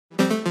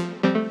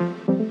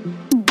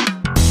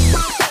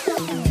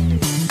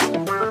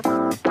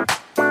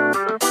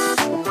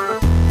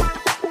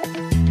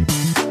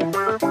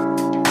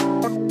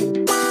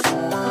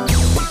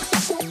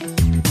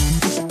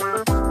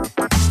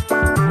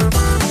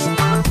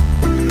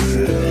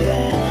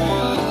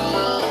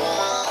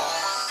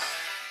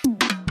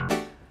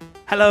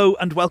Hello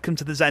and welcome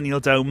to the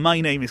Zennial Dome. My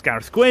name is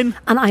Gareth Gwynn.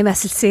 And I'm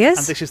Essel Sears.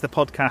 And this is the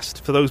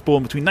podcast for those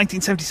born between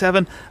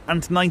 1977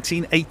 and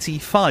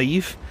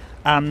 1985.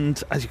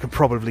 And as you can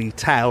probably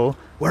tell,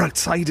 we're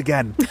outside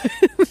again.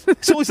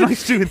 It's always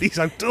nice doing these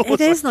outdoors.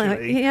 It is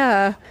actually. nice,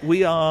 yeah.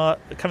 We are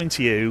coming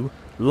to you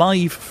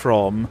live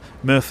from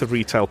Merthyr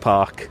Retail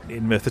Park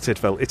in Merthyr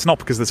Tydfil. It's not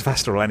because there's a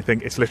festival or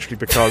anything, it's literally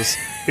because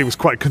it was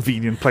quite a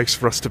convenient place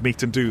for us to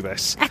meet and do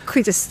this.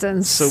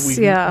 Equidistance. So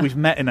we've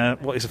met in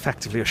what is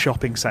effectively a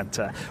shopping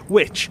centre,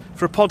 which,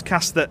 for a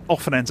podcast that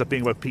often ends up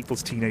being about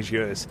people's teenage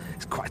years,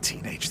 is quite a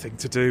teenage thing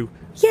to do.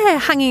 Yeah,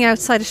 hanging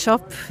outside a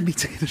shop.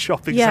 Meeting in a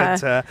shopping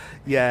centre,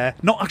 yeah.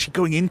 Not actually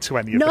going into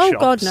any of the shops. No,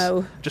 God,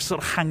 no. Just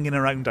sort of hanging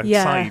around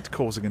outside,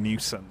 causing a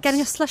nuisance.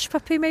 Getting a slush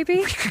puppy, maybe?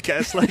 We could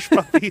get a slush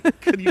puppy.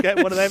 Can you get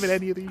one of them in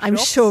any of these I'm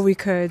shops? sure we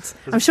could.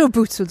 I'm sure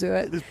Boots will do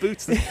it. There's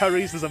Boots, there's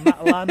Currys, there's a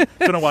Matalan.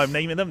 Don't know why I'm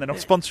naming them, they're not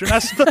sponsoring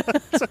us.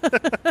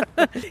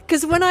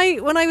 Because when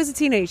I was a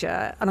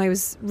teenager and I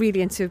was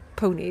really into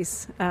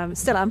ponies,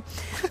 still am,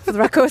 for the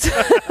record,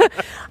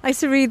 I used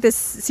to read this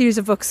series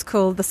of books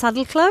called The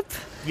Saddle Club.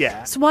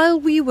 Yeah. So while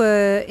we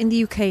were in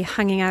the UK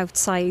hanging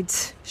outside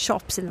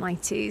shops in the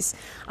 90s,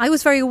 I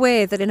was very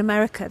aware that in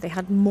America they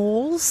had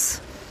malls.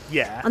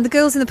 Yeah. And the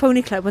girls in the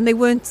pony club, when they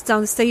weren't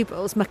down the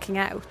stables mucking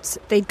out,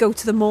 they'd go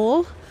to the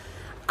mall.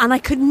 And I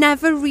could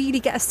never really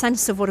get a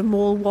sense of what a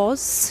mall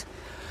was.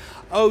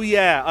 Oh,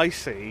 yeah, I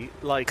see.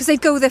 Because they'd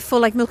go there for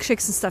like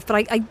milkshakes and stuff,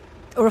 but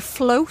or a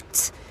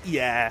float.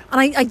 Yeah.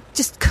 And I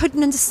just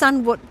couldn't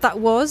understand what that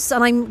was.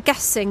 And I'm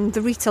guessing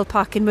the retail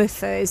park in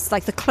Merthyr is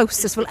like the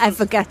closest we'll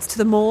ever get to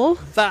the mall.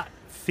 That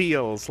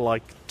feels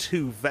like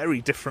two very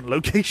different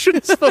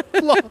locations for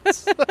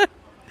plots.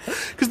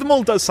 Because the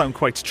mall does sound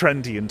quite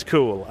trendy and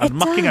cool. And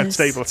mucking out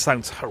stables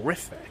sounds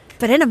horrific.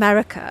 But in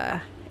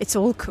America, it's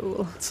all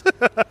cool.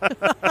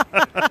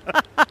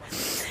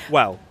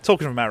 Well,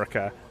 talking of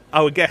America,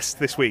 our guest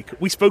this week,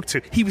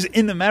 he was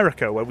in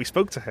America where we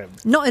spoke to him.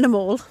 Not in a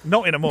mall.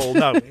 Not in a mall,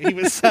 no. He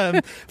was.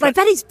 But I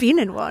bet he's been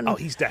in one. Oh,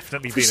 he's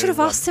definitely been in one. We should have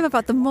asked him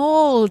about the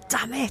mall,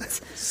 damn it.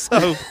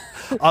 So,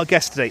 our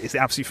guest today is the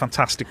absolutely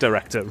fantastic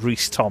director,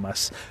 Rhys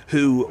Thomas,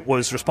 who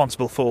was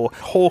responsible for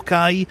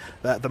Hawkeye,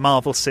 the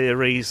Marvel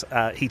series.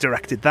 He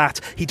directed that.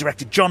 He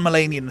directed John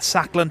Mulaney and the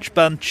Sack Lunch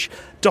Bunch.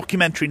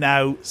 Documentary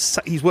now.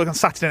 He's worked on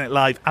Saturday Night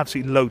Live.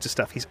 Absolutely loads of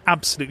stuff. He's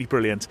absolutely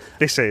brilliant.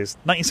 This is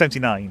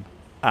 1979.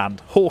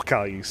 And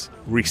Hawkeye's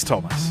Rhys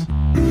Thomas.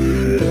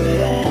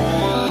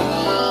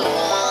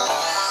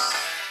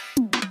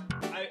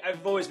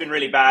 I've always been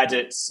really bad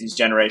at these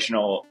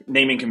generational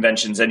naming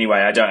conventions. Anyway,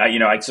 I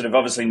sort of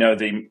obviously know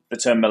the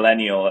term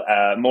millennial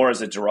more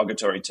as a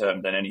derogatory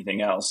term than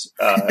anything else.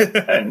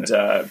 And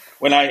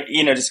when I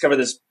discovered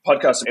this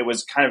podcast, it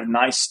was kind of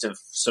nice to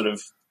sort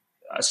of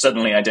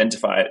suddenly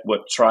identify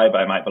what tribe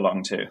I might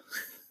belong to.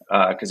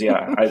 Because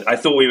I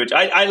thought we would.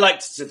 I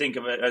liked to think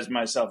of it as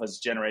myself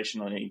as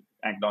generationally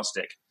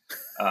agnostic.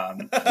 I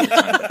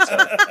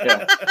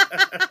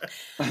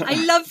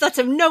love that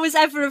term. No one's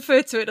ever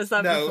referred to it as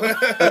that before.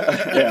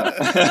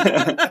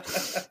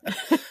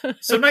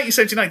 So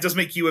 1979 does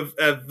make you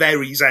a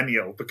very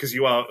Zennial because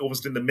you are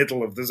almost in the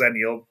middle of the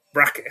Zennial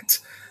bracket.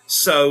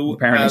 So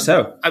apparently,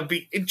 so I'd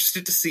be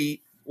interested to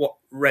see what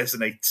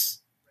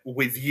resonates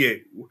with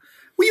you.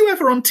 Were you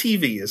ever on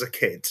TV as a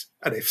kid,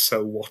 and if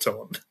so, what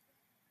on?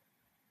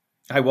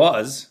 I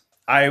was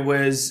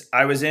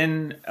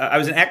an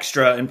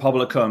extra in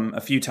Publicum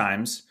a few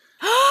times.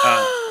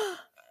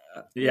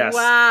 Yes.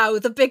 Wow,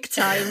 the big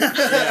time.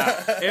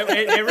 Yeah.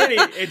 It really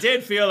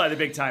did feel like the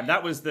big time.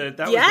 That was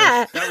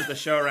the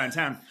show around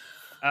town.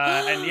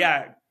 And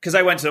yeah, because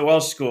I went to a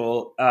Welsh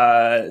school,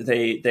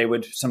 they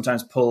would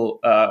sometimes pull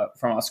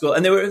from our school,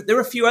 and there were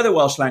a few other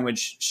Welsh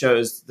language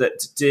shows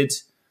that did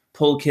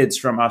pull kids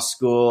from our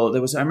school. I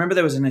remember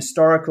there was an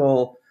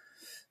historical.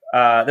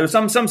 There was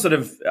some sort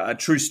of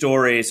true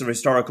story, sort of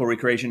historical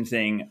recreation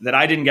thing that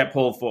I didn't get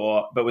pulled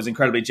for, but was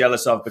incredibly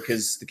jealous of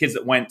because the kids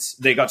that went,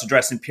 they got to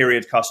dress in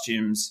period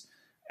costumes.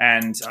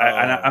 And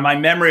my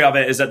memory of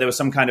it is that there was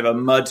some kind of a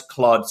mud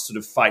clod sort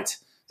of fight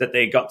that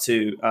they got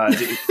to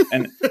do.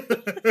 And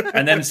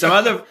then some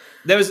other,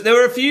 there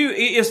were a few,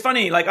 it was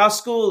funny, like our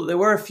school, there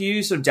were a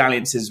few sort of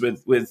dalliances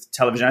with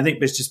television. I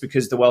think it's just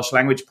because the Welsh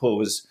language pool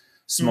was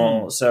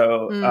small.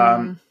 So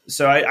I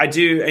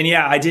do, and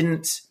yeah, I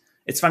didn't,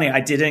 it's funny,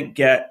 Publicum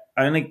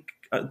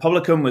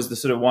was the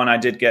sort of one I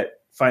did get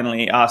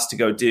finally asked to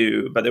go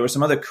do, but there were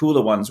some other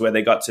cooler ones where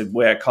they got to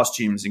wear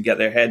costumes and get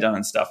their hair done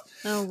and stuff.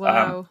 Oh,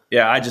 wow.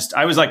 I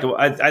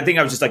think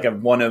I was just like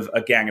one of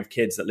a gang of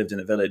kids that lived in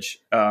a village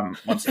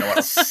once in a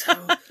while.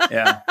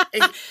 Yeah.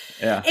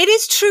 It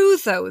is true,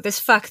 though, this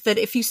fact that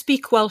if you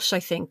speak Welsh, I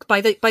think, by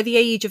the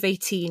age of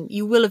 18,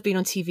 you will have been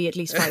on TV at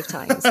least 5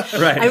 times.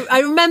 Right. I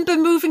remember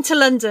moving to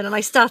London and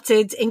I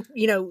started,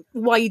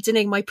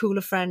 widening my pool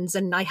of friends,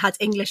 and I had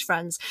English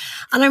friends.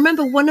 And I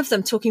remember one of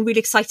them talking really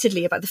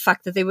excitedly about the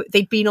fact that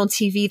they'd been on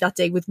TV that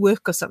day with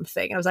work or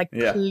something. And I was like,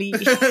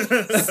 please.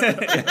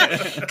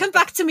 Come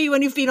back to me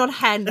when you've been on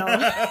Hen.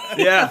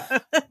 Yeah,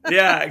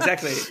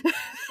 exactly.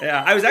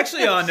 Yeah, I was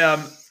actually on...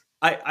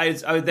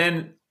 I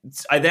then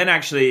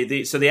actually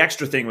the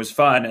extra thing was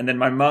fun, and then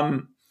my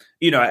mum,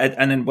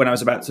 and then when I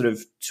was about sort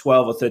of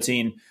 12 or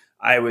 13,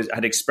 I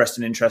had expressed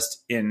an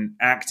interest in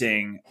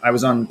acting. I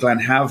was on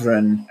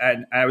Glenhavron,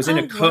 and I was in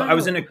a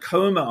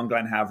coma on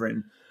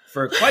Glenhavron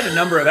for quite a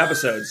number of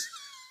episodes.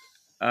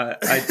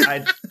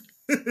 Apparently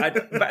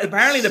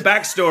the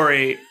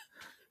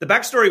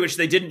backstory, which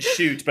they didn't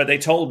shoot but they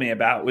told me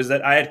about, was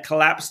that I had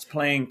collapsed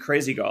playing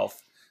crazy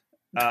golf.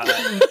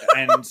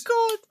 And oh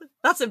God,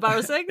 that's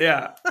embarrassing.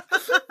 Yeah,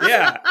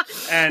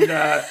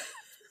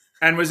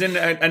 and was in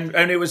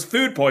and it was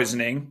food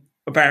poisoning.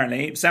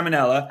 Apparently,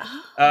 salmonella,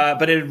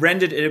 but it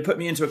had put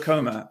me into a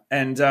coma,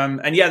 and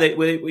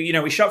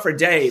we shot for a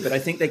day, but I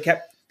think they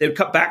would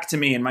cut back to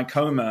me in my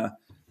coma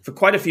for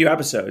quite a few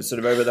episodes, sort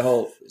of over the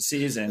whole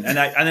season, and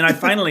then I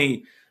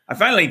finally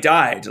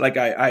died. Like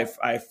I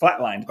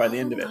flatlined by the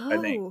end of it. I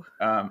think.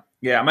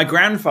 My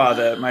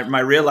grandfather,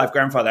 my real life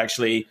grandfather,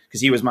 actually, because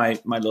he was my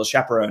little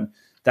chaperone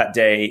that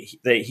day.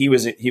 He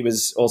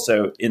was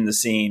also in the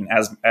scene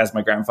as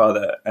my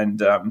grandfather,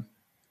 and.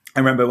 I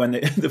remember when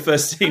the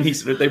first scene,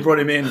 they brought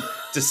him in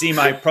to see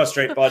my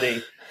prostrate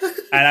body,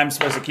 and I'm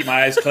supposed to keep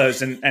my eyes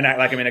closed and act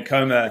like I'm in a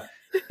coma.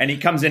 And he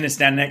comes in and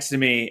stands next to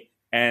me,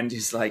 and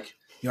he's like,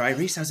 "You all right,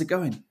 Rhys? How's it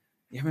going?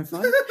 You having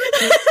fun?"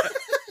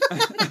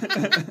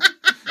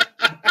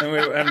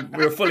 and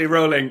we were fully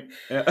rolling.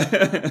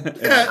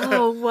 Yeah.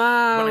 Oh,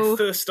 wow. When I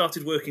first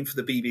started working for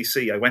the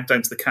BBC, I went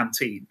down to the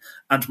canteen,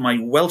 and my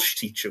Welsh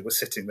teacher was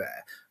sitting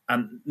there,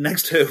 and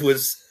next to her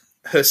was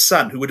her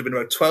son, who would have been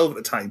about 12 at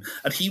the time,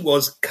 and he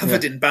was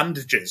covered in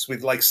bandages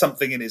with like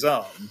something in his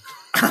arm.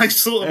 And I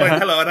sort of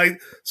went, hello, and I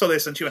saw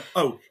this, and she went,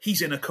 "Oh,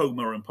 he's in a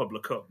coma and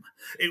publicum."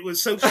 It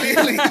was so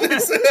clearly.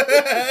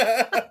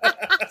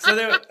 So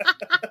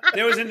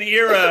there was an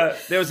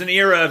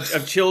era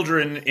of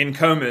children in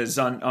comas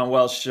on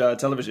Welsh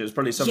television. It was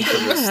probably something.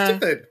 Yeah.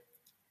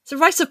 It's a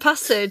rite of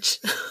passage.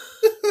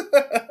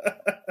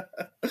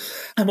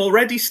 I'm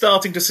already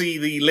starting to see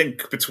the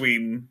link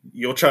between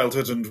your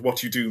childhood and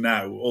what you do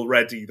now.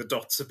 Already, the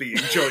dots are being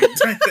joined,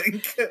 I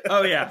think.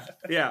 Oh yeah.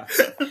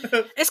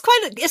 It's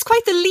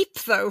quite the leap,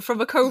 though,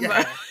 from a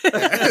coma.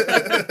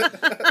 Yeah.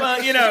 Well,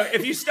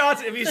 if you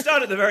start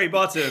at the very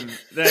bottom,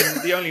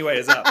 then the only way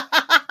is up.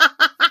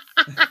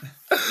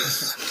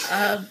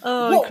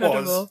 What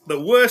was the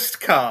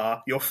worst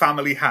car your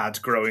family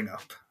had growing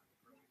up?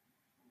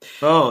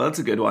 Oh, that's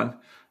a good one.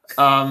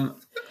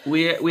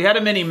 We had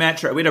a Mini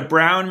Metro. We had a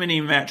brown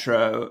Mini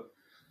Metro.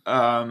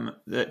 I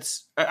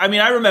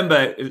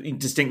remember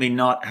distinctly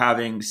not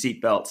having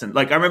seatbelts, and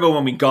I remember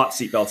when we got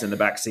seatbelts in the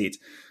back seat,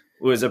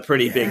 it was a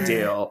pretty big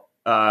deal.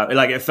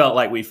 It felt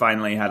like we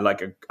finally had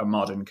a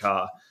modern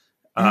car.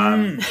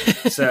 But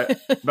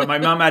my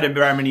mum had a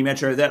brown Mini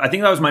Metro. I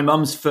think that was my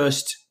mum's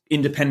first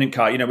independent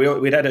car.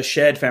 We'd had a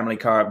shared family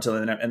car up until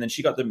then, and then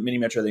she got the Mini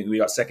Metro that we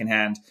got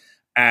secondhand.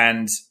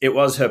 And it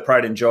was her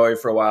pride and joy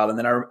for a while. And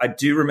then I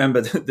do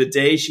remember the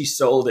day she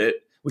sold it,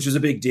 which was a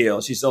big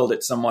deal. She sold it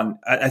to someone,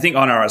 I think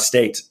on our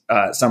estate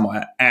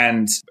somewhere.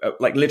 And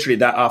literally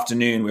that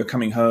afternoon, we were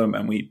coming home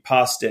and we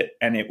passed it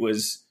and it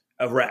was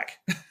a wreck.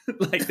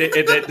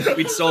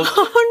 We'd sold.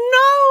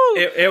 Oh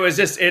no! It was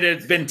just, it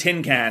had been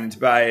tin canned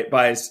by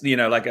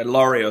a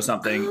lorry or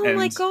something. Oh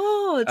my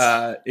God.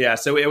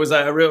 So it was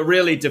a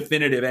really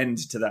definitive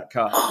end to that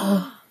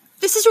car.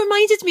 This has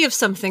reminded me of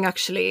something,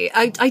 actually.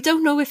 I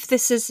don't know if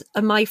this is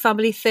a my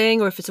family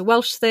thing or if it's a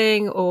Welsh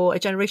thing or a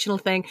generational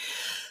thing.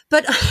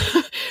 But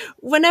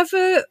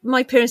whenever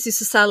my parents used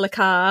to sell a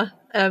car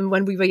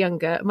when we were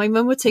younger, my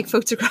mum would take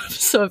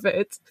photographs of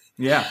it.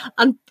 Yeah.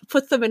 And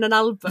put them in an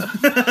album.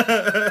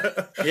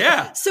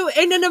 Yeah. So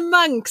in and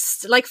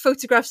amongst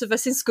photographs of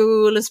us in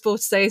school and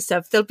sports day and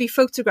stuff, there'll be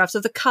photographs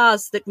of the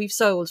cars that we've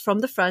sold from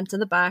the front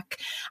and the back.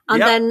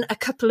 And then a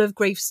couple of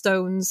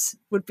gravestones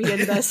would be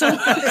in there. So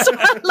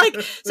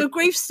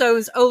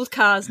gravestones, old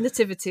cars,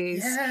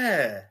 nativities.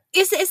 Yeah.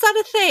 Is that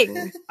a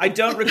thing? I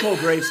don't recall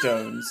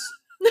gravestones.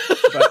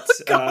 But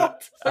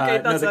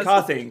the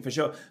car thing for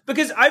sure,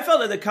 because I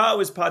felt that the car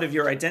was part of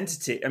your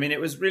identity. I mean, it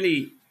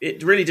really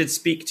did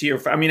speak to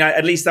your. I mean,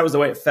 at least that was the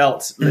way it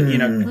felt.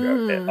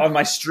 On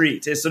my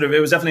street, it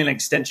was definitely an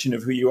extension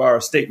of who you are,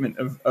 a statement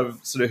of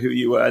sort of who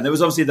you were. And there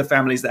was obviously the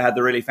families that had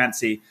the really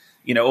fancy,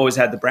 always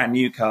had the brand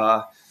new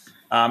car.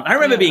 I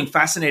remember being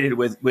fascinated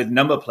with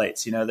number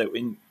plates.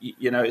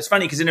 It's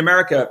funny because in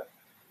America,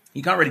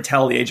 you can't really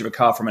tell the age of a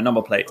car from a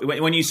number plate.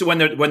 When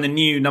the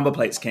new number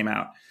plates came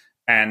out.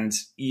 And,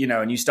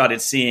 and you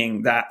started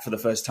seeing that for the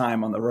first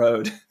time on the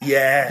road.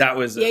 Yeah. That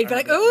was... Yeah, you'd be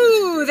like,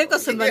 oh, they've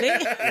got some money.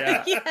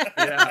 Yeah.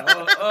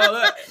 Oh,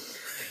 look.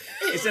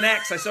 It's an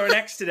X. I saw an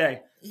X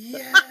today.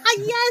 Yeah.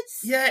 Yes.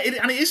 Yeah,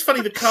 and it is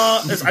funny, the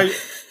car, as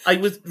I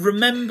was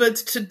remembered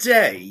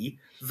today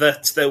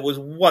that there was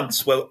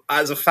once, well,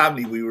 as a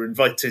family, we were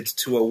invited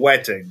to a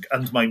wedding,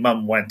 and my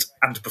mum went,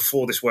 and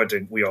before this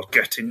wedding, we are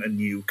getting a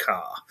new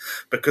car.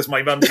 Because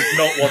my mum did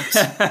not want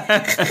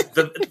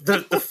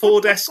the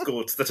Ford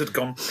Escort that had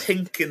gone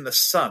pink in the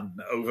sun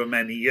over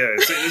many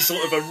years. It was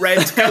sort of a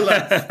red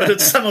colour, but had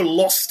somehow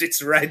lost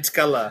its red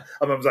colour.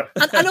 And Mum was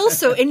like... And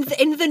also in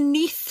the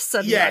neath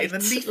sunlight. Yeah, in the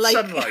neath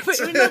sunlight.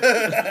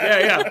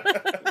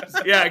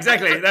 Yeah,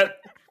 exactly. That...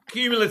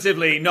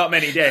 Cumulatively, not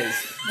many days.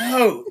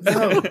 No.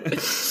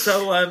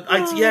 So,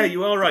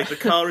 you are right. The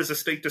car is a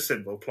status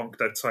symbol plonked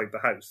outside the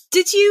house.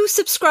 Did you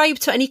subscribe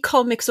to any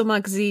comics or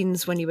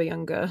magazines when you were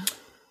younger?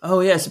 Oh,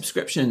 yeah,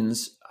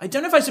 subscriptions. I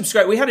don't know if I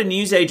subscribed. We had a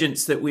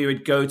newsagents that we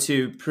would go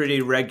to pretty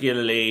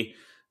regularly.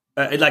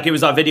 It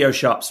was our video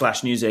shop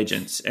 /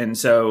 newsagents. And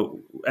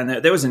so,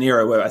 there was an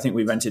era where I think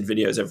we rented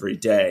videos every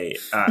day.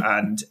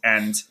 And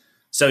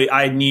so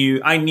I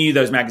knew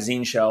those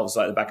magazine shelves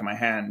like the back of my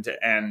hand.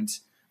 And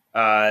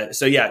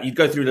you'd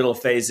go through little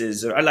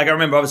phases. Like I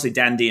remember, obviously,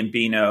 Dandy and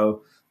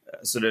Beano,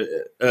 sort of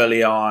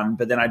early on.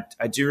 But then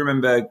I do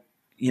remember,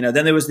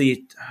 then there was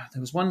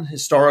one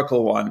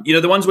historical one.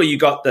 The ones where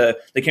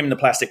they came in the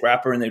plastic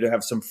wrapper and they'd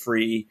have some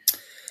free,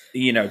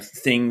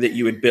 thing that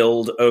you would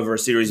build over a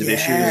series of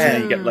issues,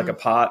 and you get like a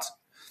part.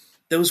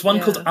 There was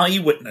one called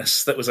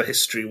Eyewitness that was a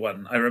history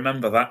one. I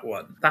remember that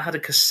one. That had a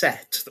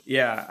cassette.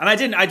 Yeah, and I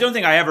don't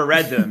think I ever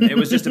read them. It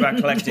was just about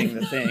collecting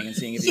the thing and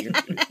seeing if you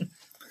could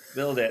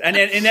build it, and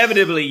then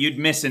inevitably you'd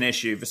miss an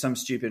issue for some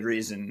stupid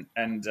reason,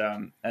 and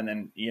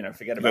then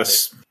forget about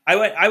it.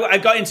 I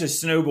got into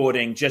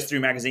snowboarding just through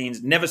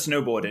magazines. Never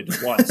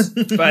snowboarded once,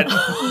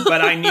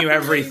 but I knew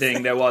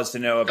everything there was to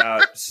know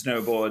about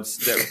snowboards,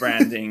 the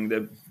branding,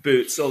 the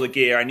boots, all the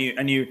gear. I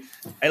knew.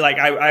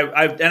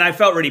 I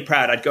felt really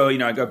proud. I'd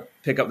go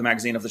pick up the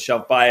magazine off the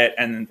shelf, buy it,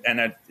 and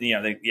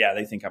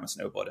they think I'm a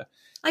snowboarder.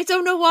 I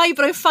don't know why,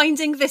 but I'm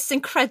finding this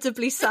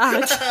incredibly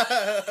sad.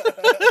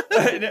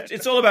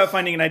 It's all about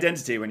finding an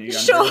identity when you're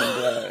younger. Sure.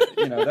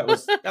 And, that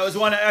was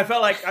one. I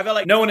felt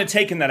like no one had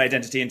taken that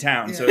identity in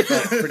town, so it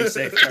felt pretty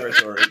safe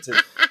territory.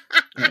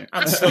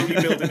 And slowly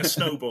building a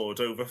snowboard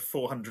over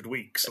 400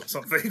 weeks or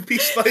something,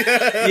 piece by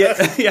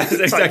exactly,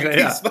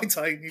 piece by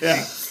tiny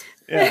piece.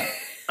 Yeah.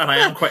 And I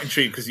am quite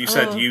intrigued because you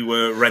said you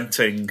were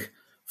renting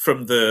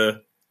from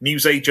the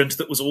newsagent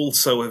that was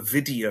also a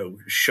video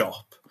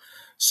shop.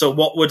 So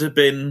what would have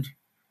been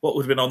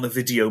on the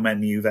video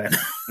menu then?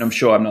 I'm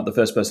sure I'm not the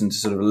first person to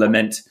sort of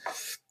lament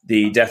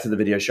the death of the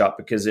video shop,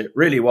 because it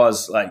really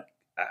was like,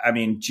 I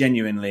mean,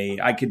 genuinely,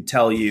 I could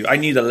tell you, I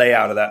knew the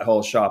layout of that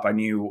whole shop. I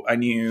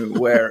knew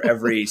where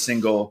every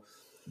single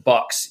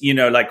box,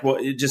 there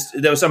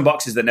were some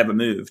boxes that never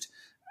moved,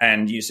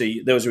 and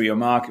those were your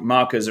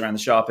markers around the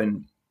shop.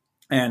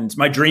 And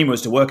my dream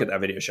was to work at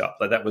that video shop.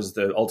 Like that was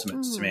the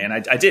ultimate to me. And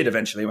I did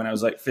eventually when I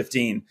was like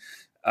 15.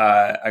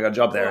 I got a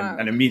job there,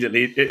 and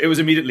immediately it was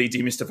immediately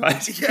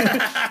demystified.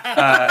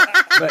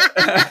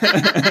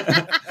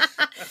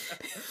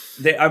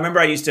 I remember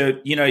I used to,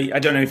 I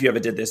don't know if you ever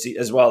did this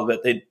as well,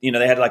 but they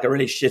had like a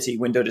really shitty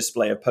window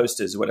display of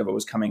posters or whatever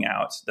was coming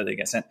out that they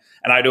get sent.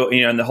 And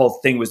and the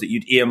whole thing was that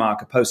you'd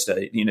earmark a poster,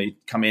 you'd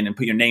come in and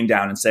put your name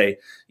down and say,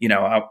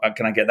 how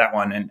can I get that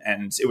one?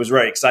 And it was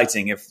very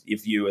exciting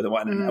if you were the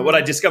one. And what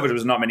I discovered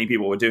was not many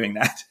people were doing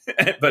that,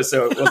 but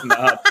so it wasn't that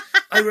hard.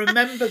 I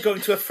remember going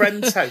to a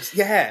friend's house,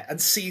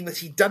 and seeing that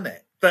he'd done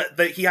it,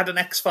 that he had an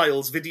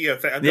X-Files video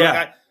thing. And going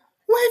like,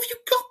 where have you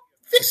got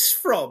this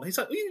from? He's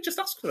like, well, you can just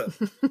ask for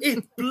them.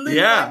 It blew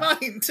my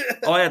mind.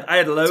 Oh, I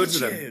had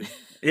loads of them.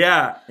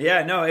 Yeah,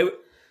 no.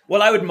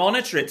 Well, I would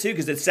monitor it too,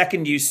 because the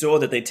second you saw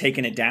that they'd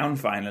taken it down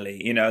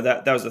finally,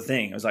 that was the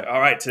thing. I was like,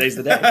 all right, today's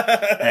the day.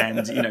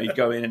 And, you'd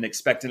go in and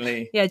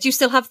expectantly... Yeah, do you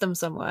still have them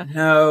somewhere?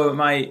 No,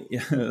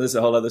 there's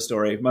a whole other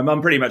story. My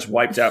mum pretty much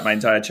wiped out my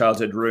entire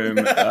childhood room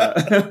when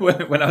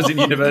I was in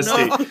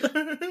university.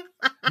 No.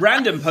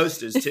 Random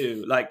posters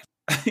too. Like,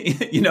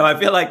 I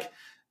feel like,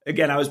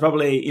 again, I was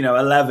probably,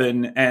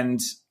 11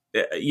 and...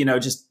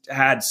 just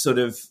had sort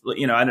of,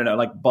 I don't know,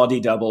 like Body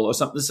Double or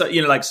something. So,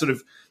 like sort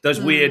of those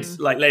weird,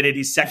 like late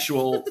 80s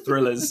sexual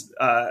thrillers.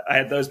 I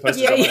had those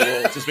posters on my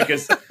wall just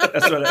because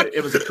that's what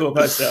it was a cool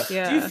poster.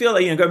 Yeah. Do you feel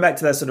like, going back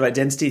to that sort of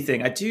identity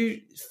thing, I do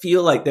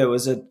feel like that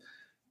was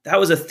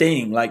a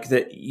thing, like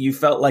that you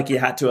felt like you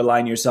had to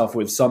align yourself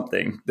with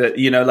something that,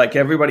 like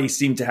everybody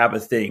seemed to have a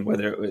thing,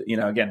 whether it was,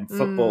 again,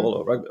 football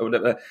or rugby or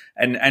whatever.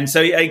 And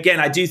so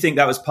again, I do think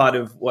that was part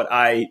of what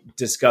I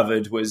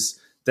discovered was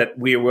that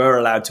we were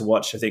allowed to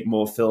watch, I think,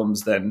 more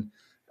films than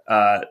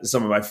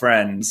some of my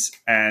friends.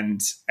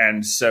 And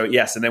so,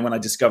 yes. And then when I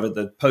discovered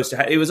the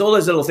poster, it was all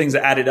those little things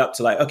that added up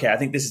to like, okay, I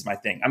think this is my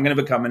thing. I'm going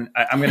to become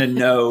I'm going to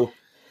know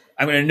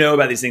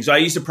about these things. So I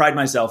used to pride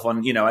myself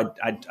on,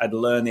 I'd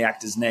learn the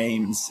actors'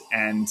 names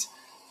and,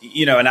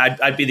 and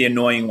I'd be the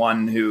annoying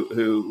one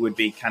who would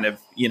be kind of,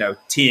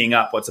 teeing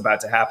up what's about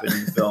to happen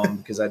in the film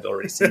because I'd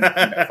already seen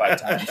it,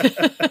 5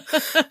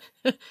 times.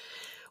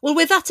 Well,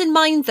 with that in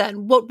mind,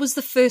 then, what was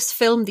the first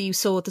film that you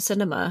saw at the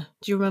cinema?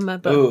 Do you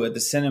remember? Oh, at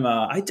the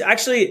cinema.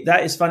 Actually,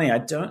 that is funny. I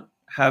don't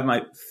have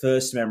my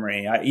first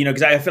memory.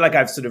 Because I feel like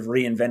I've sort of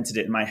reinvented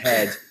it in my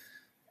head.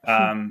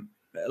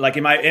 Like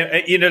in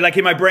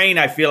my brain,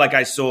 I feel like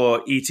I saw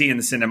E.T. in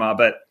the cinema,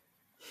 but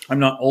I'm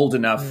not old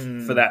enough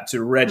for that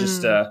to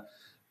register.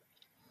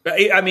 But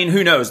I mean,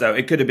 who knows though?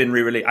 It could have been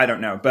re-released. I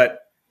don't know. But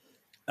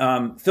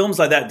films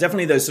like that,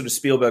 definitely those sort of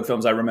Spielberg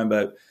films, I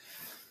remember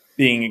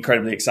being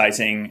incredibly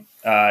exciting.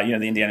 The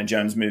Indiana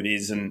Jones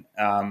movies and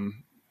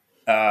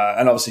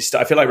obviously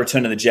I feel like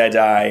Return of the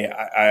Jedi.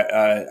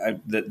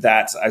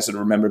 That I sort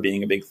of remember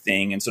being a big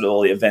thing and sort of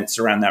all the events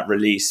around that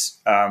release.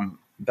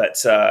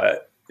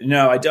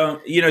 No, I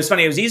don't. It's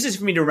funny. It was easiest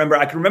for me to remember.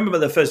 I can remember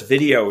the first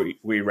video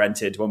we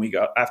rented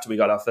after we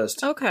got our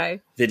first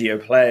video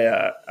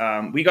player.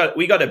 We got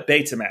a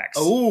Betamax.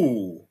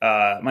 Oh,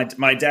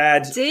 my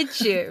dad. Did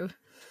you?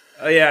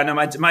 Oh yeah, no.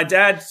 My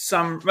dad.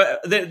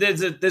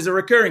 There's a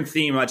recurring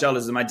theme in my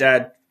childhood that my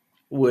dad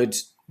would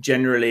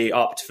generally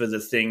opt for the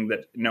thing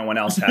that no one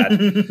else had.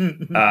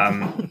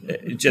 I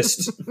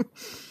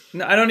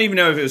don't even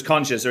know if it was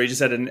conscious or he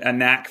just had a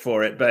knack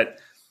for it, but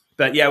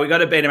yeah, we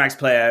got a Betamax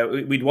player.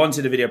 We'd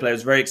wanted a video player. It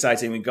was very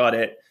exciting. We got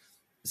it.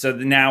 So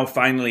now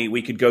finally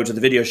we could go to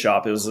the video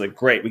shop. It was like,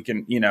 great. We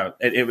can,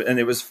 and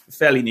it was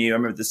fairly new. I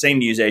remember the same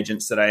news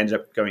agents that I ended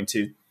up going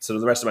to sort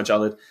of the rest of my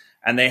childhood.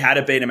 And they had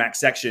a Betamax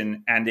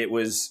section and it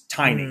was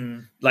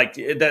tiny. Like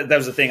that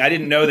was the thing. I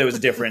didn't know there was a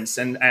difference.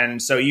 And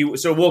so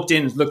I walked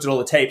in, looked at all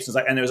the tapes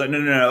and it was like,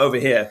 no, over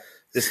here.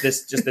 This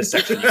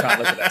section. You can't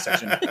look at that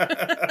section.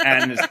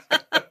 And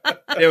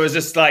it was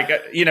just like,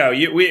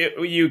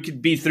 you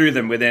could be through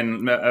them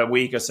within a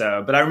week or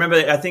so. But I remember,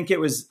 I think there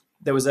was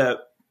a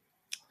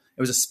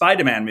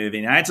Spider-Man movie,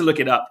 and I had to look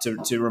it up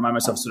to remind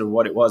myself sort of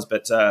what it was.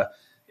 But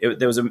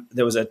there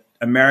was a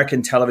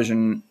American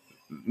television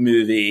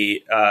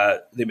movie,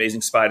 The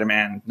Amazing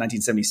Spider-Man,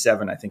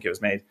 1977, I think it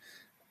was made.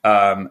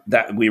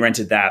 That we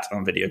rented that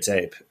on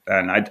videotape,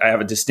 and I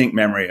have a distinct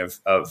memory of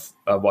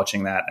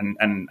watching that.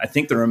 And I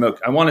think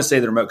I want to say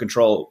the remote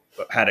control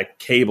had a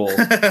cable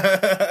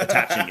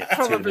attaching it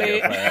to the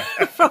video player.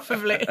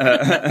 Probably.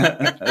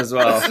 As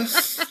well.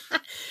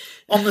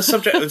 On the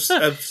subject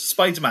of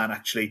Spider-Man,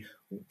 actually,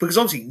 because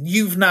obviously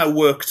you've now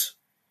worked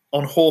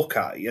on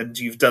Hawkeye and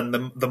you've done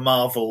the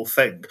Marvel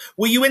thing.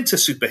 Were you into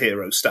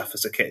superhero stuff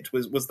as a kid?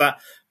 Was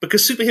that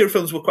because superhero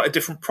films were quite a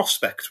different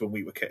prospect when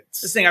we were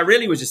kids? This thing, I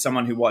really was just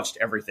someone who watched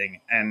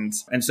everything, and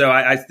so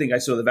I think I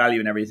saw the value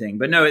in everything.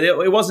 But no,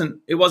 it wasn't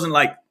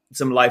like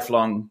some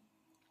lifelong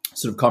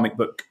sort of comic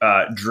book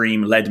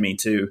dream led me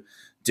to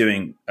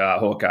doing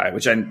Hawkeye,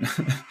 which and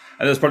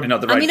that's probably not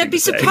the right thing I'd be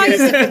to say.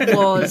 surprised if it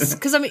was.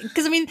 Because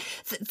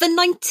the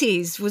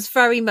 90s was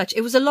very much,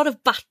 it was a lot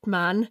of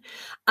Batman.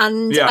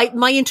 And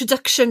my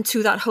introduction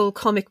to that whole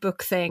comic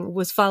book thing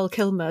was Val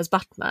Kilmer as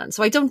Batman.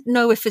 So I don't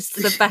know if it's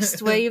the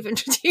best way of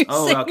introducing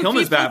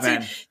Kilmer's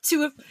Batman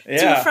to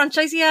a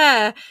franchise.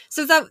 Yeah.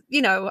 So that,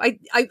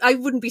 I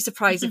wouldn't be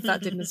surprised if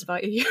that didn't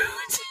inspire you.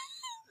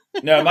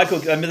 No,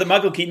 the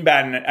Michael Keaton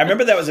Batman. I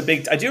remember that was a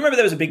big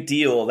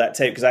deal, that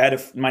tape, because I had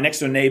my next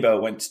door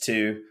neighbor went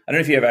to, I don't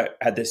know if you ever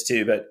had this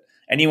too, but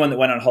anyone that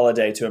went on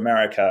holiday to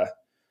America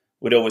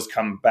would always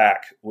come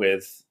back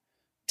with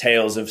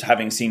tales of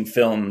having seen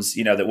films,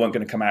 that weren't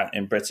going to come out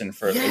in Britain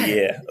for a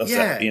year or so.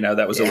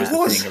 That was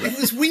always the thing. It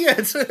was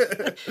weird.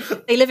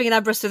 Are you living in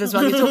Aberystwyth as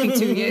well? You're talking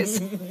 2 years.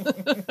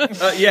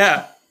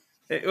 Yeah.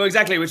 Well,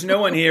 exactly, which no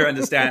one here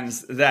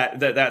understands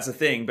that's a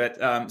thing.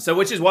 But so,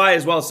 which is why,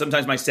 as well,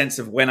 sometimes my sense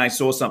of when I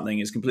saw something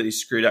is completely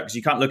screwed up because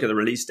you can't look at the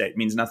release date; it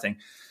means nothing.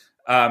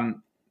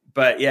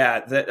 But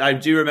yeah, I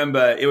do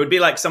remember it would be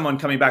like someone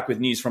coming back with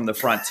news from the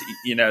front,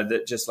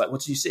 that just like,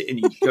 what did you see? And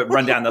you go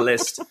run down the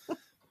list.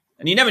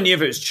 And you never knew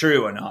if it was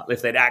true or not,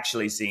 if they'd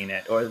actually seen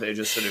it, or if they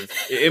just sort of...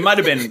 It might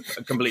have been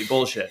complete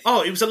bullshit.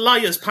 Oh, it was a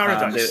liar's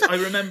paradise. I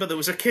remember there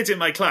was a kid in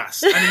my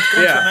class, and he'd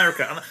gone to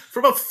America. And for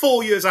about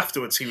 4 years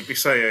afterwards, he would be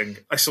saying,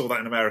 I saw that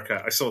in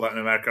America. I saw that in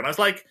America. And I was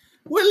like,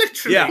 we're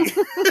literally...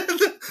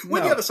 we're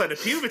the other side of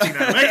puberty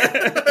now, mate.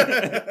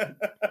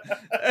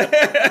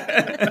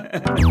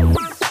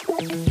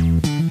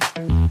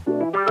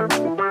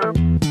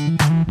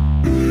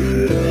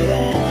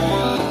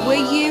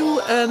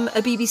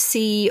 A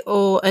BBC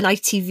or an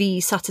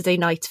ITV Saturday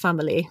night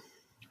family?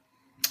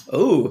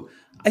 Oh,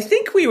 I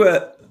think we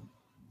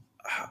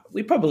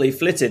probably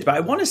flitted, but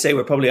I want to say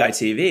we're probably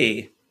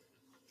ITV.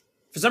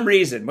 For some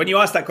reason, when you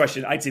asked that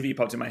question, ITV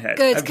popped in my head.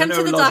 Good, come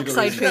to the dark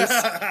side, please.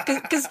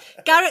 Because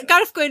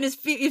Gareth Gwynn is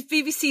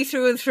BBC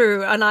through and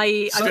through, and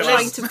I'm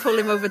trying to pull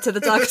him over to the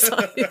dark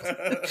side.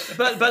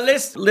 but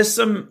list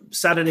some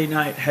Saturday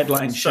night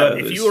headline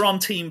shows. If you were on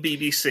Team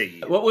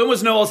BBC... When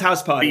was Noel's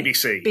House Party?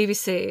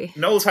 BBC.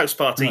 Noel's House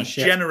Party,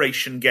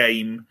 Generation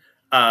Game,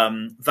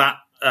 you'd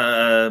have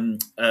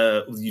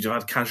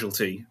had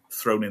Casualty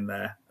thrown in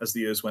there as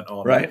the years went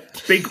on. Right.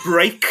 Big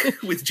Break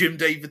with Jim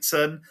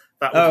Davidson.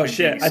 Oh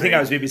shit! BBC. I think I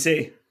was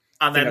BBC.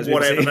 And then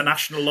whatever, the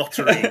National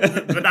Lottery,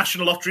 the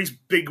National Lottery's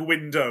Big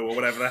Window, or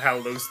whatever the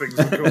hell those things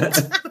were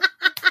called.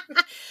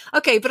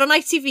 Okay, but on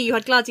ITV you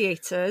had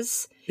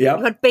Gladiators. Yeah.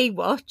 You had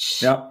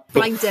Baywatch. Yeah.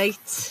 Blind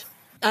Date.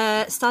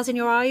 Stars in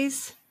Your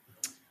Eyes.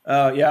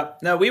 Oh, yeah.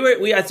 No,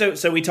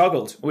 so we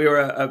toggled. We were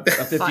a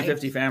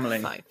 50-50 family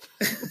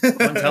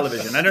on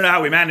television. I don't know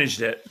how we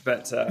managed it,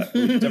 but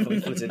we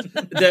definitely flitted.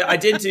 I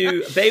did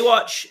do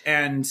Baywatch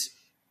and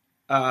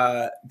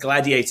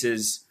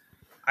Gladiators.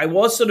 I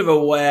was sort of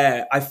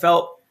aware. I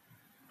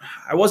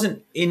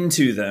wasn't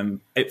into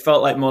them. It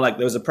felt like more like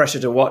there was a pressure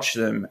to watch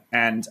them.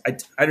 And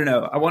I don't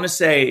know. I want to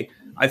say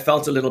I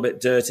felt a little bit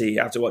dirty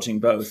after watching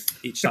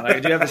both each time. I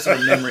do have this sort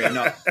of memory of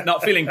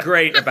not feeling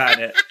great about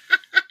it.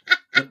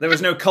 There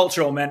was no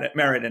cultural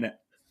merit in it.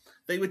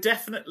 They were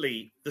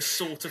definitely the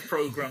sort of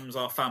programs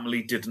our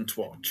family didn't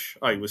watch,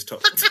 I was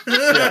told.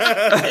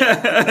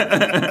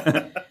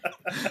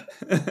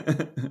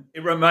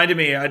 It reminded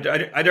me, I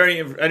don't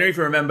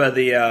even remember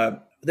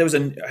there was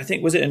I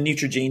think, was it a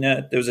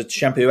Neutrogena? There was a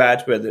shampoo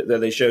ad where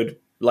they showed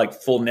like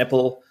full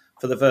nipple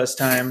for the first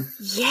time.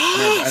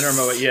 Yes. I don't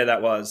remember what year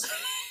that was.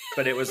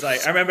 But it was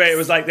like, I remember it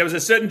was like, there was a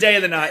certain day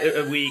of the night,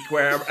 a week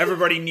where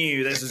everybody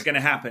knew this was going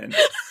to happen.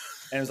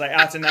 And it was like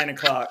after 9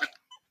 o'clock.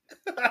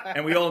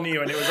 And we all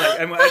knew. And it was like,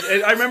 and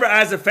I remember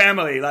as a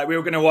family, like we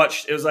were going to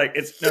watch, it was like,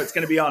 it's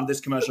going to be on this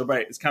commercial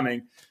break. It's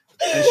coming.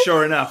 And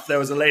sure enough, there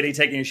was a lady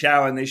taking a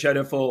shower and they showed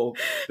her full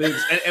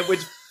boobs. And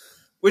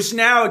which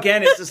now,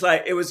 again, it's just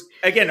like, it was,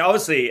 again,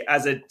 obviously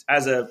as a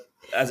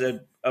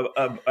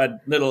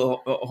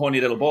little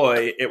horny little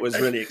boy, it was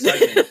really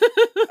exciting.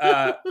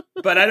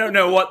 But I don't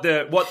know what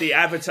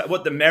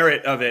the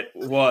merit of it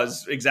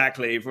was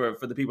exactly for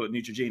the people at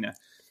Neutrogena.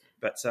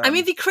 But I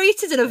mean, they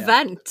created an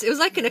event. It was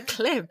like an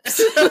eclipse.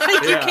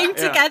 Like you came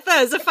together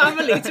as a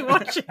family to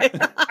watch it.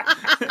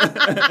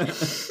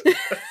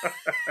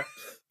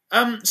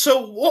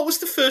 So what was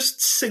the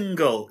first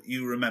single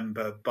you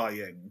remember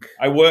buying?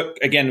 I work,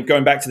 again,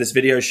 going back to this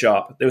video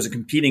shop, there was a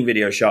competing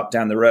video shop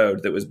down the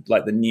road that was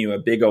like the newer,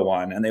 bigger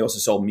one, and they also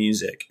sold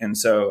music. And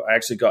so I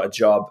actually got a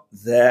job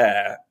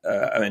there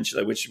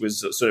eventually, which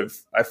was sort of,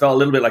 I felt a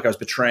little bit like I was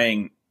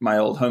betraying my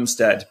old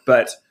homestead,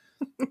 but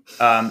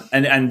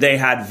and they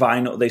had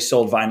vinyl, they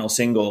sold vinyl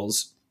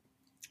singles.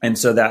 And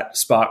so that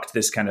sparked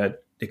this kind of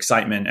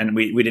excitement. And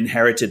we'd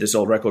inherited this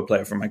old record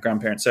player from my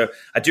grandparents. So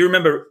I do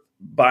remember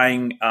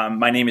buying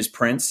My Name is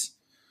Prince,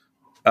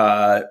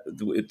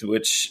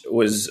 which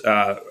was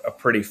a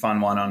pretty fun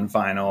one on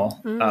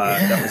vinyl.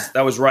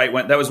 That was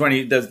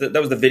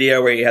the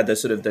video where he had the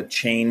sort of the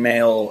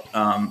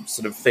chainmail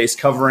sort of face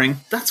covering.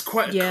 That's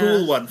quite a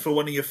cool one for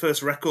one of your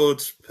first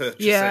record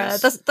purchases. Yeah,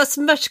 that's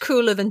much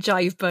cooler than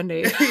Jive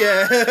Bunny.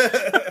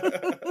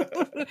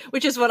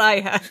 Which is what I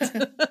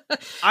had.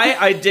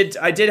 I did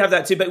have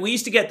that too, but we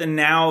used to get the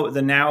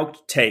now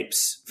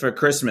tapes for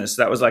Christmas.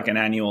 That was like an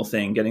annual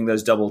thing, getting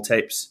those double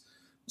tapes.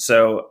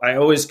 So I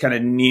always kind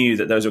of knew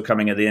that those were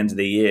coming at the end of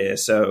the year.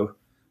 So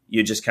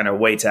you just kind of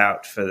wait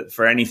out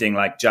for anything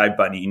like Jive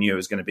Bunny. You knew it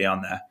was going to be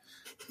on there.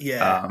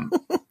 Yeah.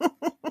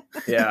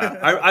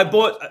 I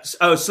bought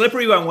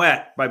Slippery When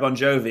Wet by Bon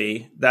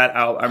Jovi.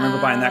 I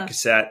remember buying that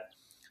cassette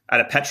at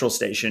a petrol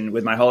station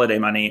with my holiday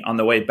money on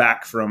the way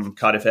back from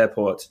Cardiff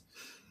Airport.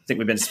 I think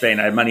we'd been to Spain.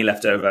 I had money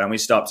left over and we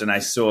stopped and I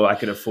saw I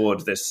could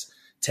afford this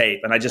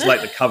tape and I just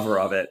liked the cover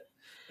of it.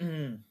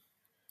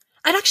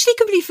 I'd actually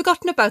completely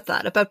forgotten about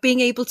that, about being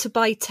able to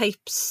buy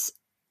tapes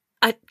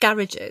at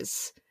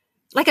garages.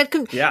 Like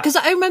because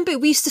I remember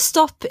we used to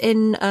stop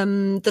in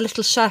the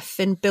Little Chef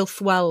in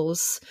Bilth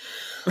Wells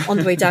on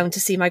the way down to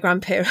see my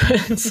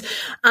grandparents,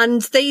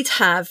 and they'd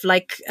have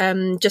like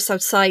just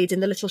outside in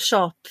the little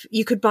shop,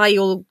 you could buy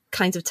all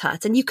kinds of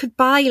tat, and you could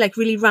buy like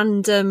really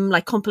random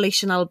like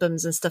compilation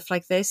albums and stuff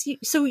like this.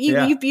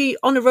 You'd be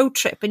on a road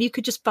trip and you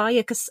could just buy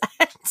a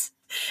cassette.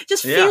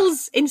 Just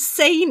feels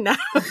insane now.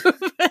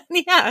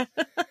 Yeah.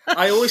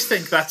 I always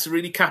think that's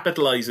really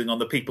capitalising on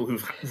the people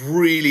who've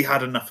really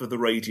had enough of the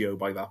radio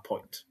by that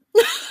point.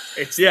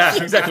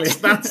 Exactly.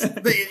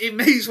 It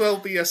may as well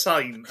be a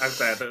sign out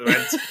there that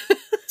went,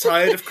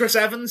 tired of Chris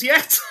Evans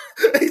yet?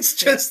 It's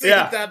just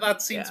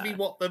that seems to be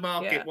what the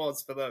market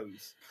was for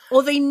those.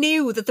 Or they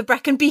knew that the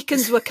Brecon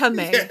Beacons were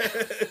coming.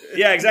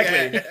 Yeah,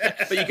 exactly.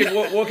 Yeah. But you could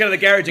walk out of the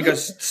garage and go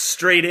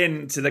straight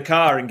into the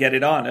car and get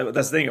it on.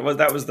 That's the thing.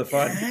 That was the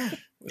fun.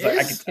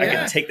 I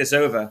could take this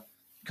over.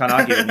 Can't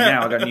argue with me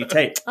now. I got a new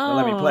tape.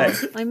 Let me play.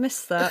 I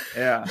missed that.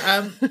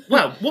 Yeah.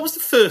 Well, what was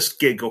the first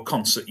gig or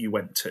concert you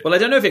went to? Well, I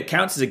don't know if it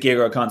counts as a gig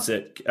or a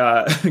concert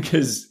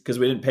because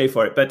we didn't pay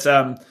for it. But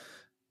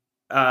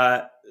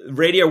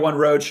Radio 1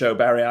 Roadshow,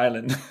 Barry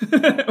Island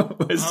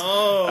was.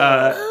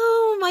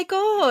 Oh my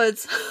God.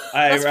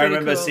 I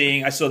remember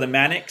I saw the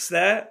Manics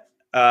there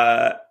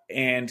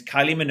and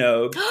Kylie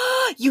Minogue.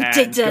 You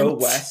didn't. Go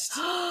West.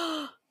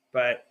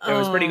 But it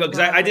was pretty good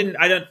because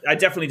I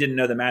definitely didn't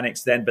know the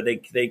Manics then, but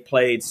they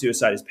played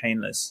Suicide is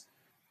Painless.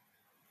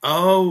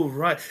 Oh,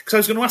 right. Because I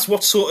was going to ask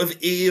what sort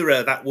of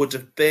era that would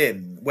have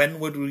been. When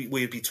would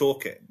we be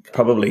talking?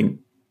 Probably,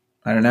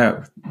 I don't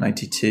know,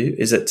 92?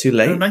 Is it too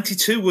late? No,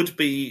 92 would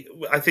be,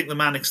 I think the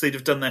Manics, they'd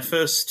have done their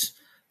first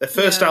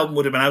album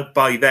would have been out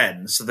by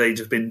then, so they'd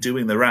have been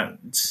doing the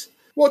rounds.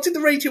 What did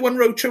the Radio 1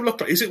 Roadshow look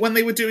like? Is it when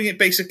they were doing it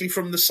basically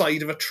from the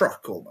side of a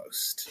truck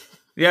almost?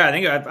 Yeah, I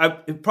think I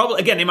probably,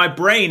 again, in my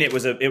brain, it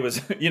was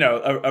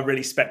a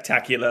really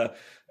spectacular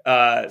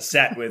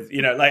set with,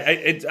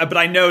 but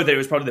I know that it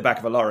was probably the back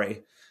of a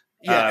lorry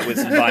with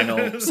some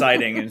vinyl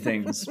siding and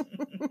things.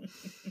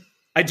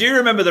 I do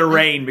remember the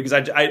rain because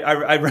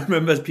I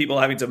remember people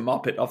having to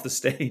mop it off the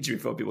stage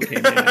before people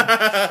came in.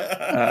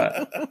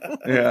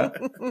 Yeah.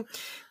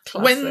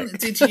 When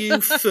did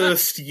you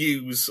first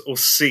use or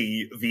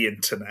see the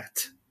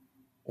internet?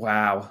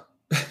 Wow.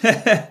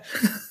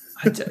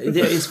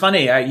 It's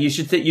funny.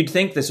 You'd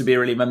think this would be a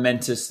really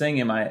momentous thing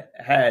in my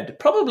head.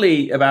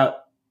 Probably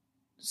about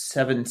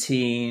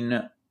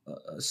 17.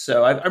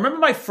 So I remember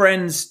my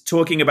friends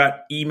talking about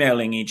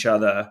emailing each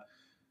other.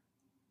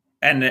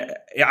 And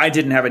I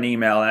didn't have an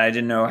email, and I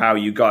didn't know how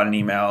you got an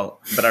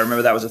email. But I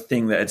remember that was a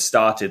thing that had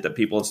started. That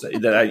people,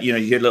 you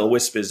hear little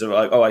whispers of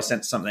like, "Oh, I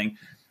sent something."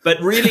 But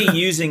really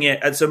using it.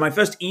 And so my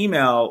first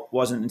email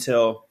wasn't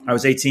until I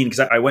was 18,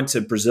 because I went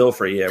to Brazil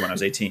for a year when I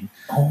was 18,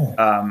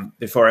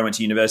 before I went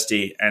to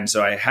university, and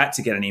so I had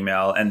to get an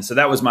email, and so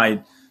that was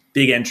my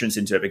big entrance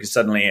into it, because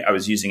suddenly I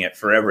was using it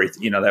for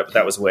everything.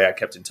 That was the way I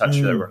kept in touch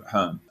with everyone at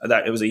home.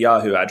 It was a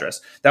Yahoo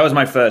address. That was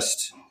my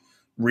first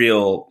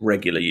real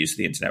regular use of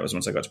the internet, was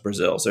once I got to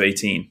Brazil. So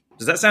 18.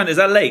 Is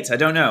that late? I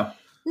don't know.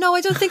 No,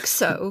 I don't think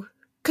so.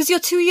 Because you're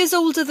 2 years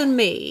older than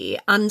me,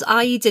 and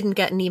I didn't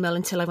get an email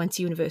until I went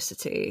to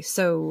university.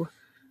 So,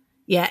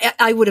 yeah,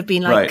 I would have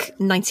been like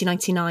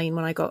 1999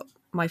 when I got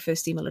my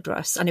first email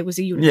address, and it was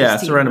a university. Yeah,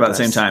 it's around about the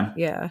same time.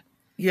 Yeah.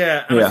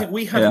 Yeah, and I think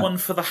we had one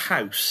for the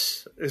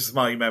house, is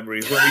my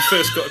memory. When we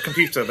first got a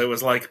computer, there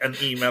was like an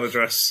email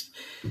address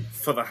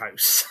for the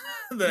house.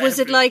 Was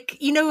it like,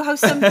 how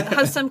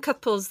some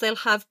couples, they'll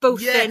have both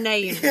their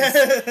names?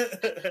 Yeah.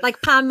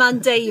 Like Pam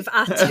and Dave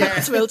at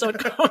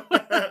hotmail.com.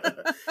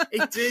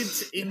 It did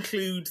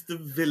include the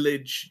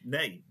village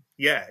name.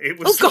 Yeah, it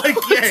was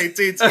it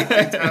did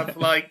have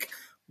like,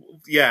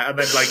 and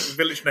then like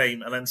village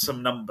name and then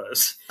some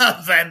numbers.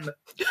 And then,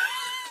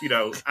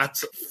 at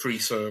free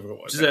server.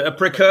 Which is a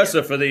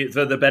precursor for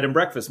the bed and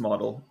breakfast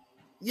model.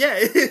 Yeah.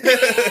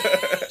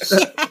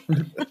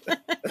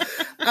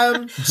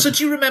 So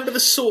do you remember the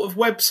sort of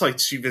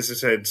websites you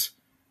visited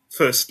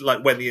first,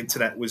 like when the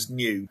internet was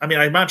new? I mean,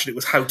 I imagine it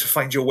was how to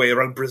find your way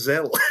around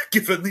Brazil,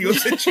 given your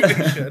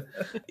situation.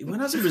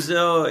 When I was in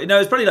Brazil, it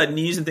was probably like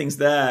news and things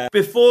there.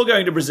 Before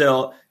going to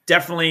Brazil,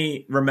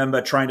 definitely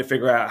remember trying to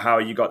figure out how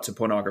you got to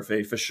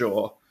pornography, for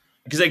sure.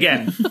 Because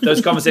again, those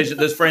conversations,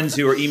 those friends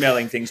who were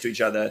emailing things to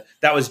each other,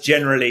 that was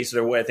generally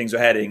sort of where things were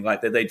heading,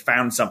 like that they'd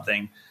found some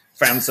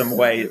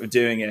way of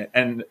doing it.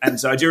 And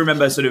so I do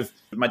remember sort of,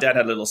 my dad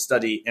had a little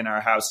study in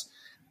our house,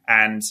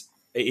 and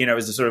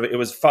it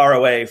was far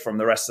away from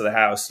the rest of the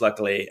house,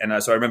 luckily.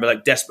 And so I remember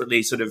like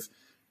desperately sort of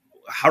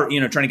trying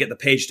to get the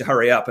page to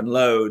hurry up and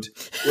load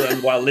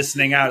while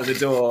listening out of the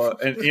door,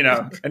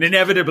 and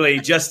inevitably,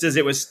 just as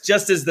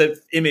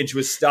the image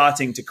was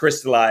starting to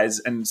crystallize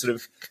and sort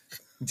of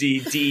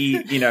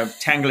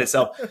tangle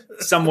itself,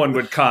 someone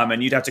would come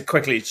and you'd have to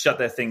quickly shut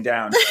their thing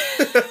down.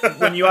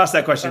 When you asked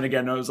that question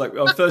again, I was like,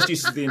 first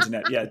use of the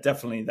internet. Yeah,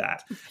 definitely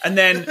that. And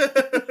then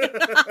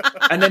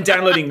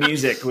downloading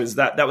music was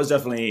that was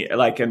definitely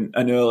like an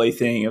early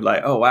thing of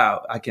like, oh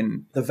wow,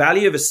 the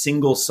value of a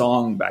single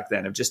song back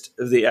then, of just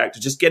the act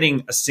of just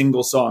getting a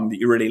single song that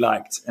you really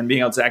liked and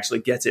being able to actually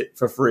get it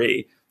for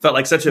free felt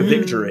like such a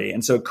victory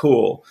and so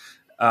cool.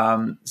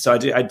 So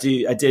I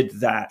did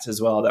that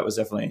as well. That was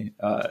definitely,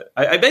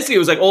 I basically, it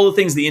was like all the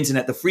things the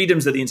internet, the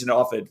freedoms that the internet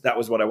offered. That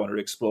was what I wanted to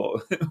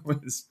explore.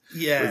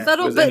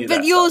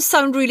 But yours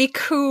sound really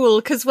cool.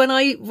 Because when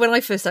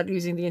I first started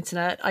using the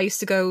internet, I used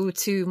to go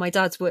to my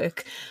dad's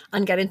work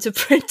and get him to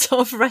print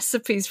off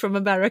recipes from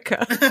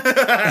America.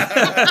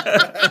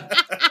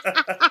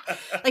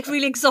 Like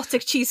really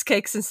exotic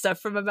cheesecakes and stuff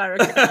from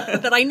America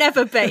that I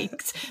never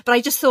baked. But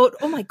I just thought,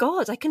 oh my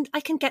God, I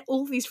can get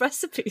all these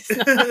recipes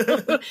now.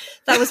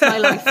 That was my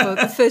life for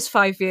the first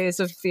 5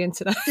 years of the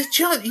internet.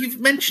 You're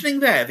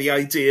mentioning there the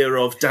idea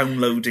of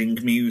downloading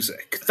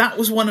music. That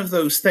was one of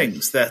those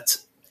things that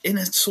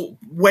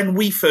when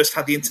we first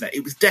had the internet,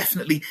 it was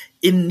definitely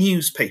in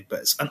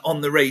newspapers and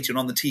on the radio and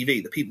on the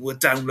TV that people were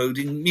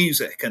downloading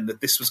music and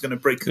that this was going to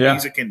break the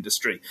music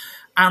industry.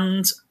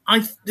 And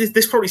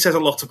this probably says a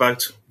lot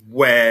about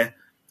where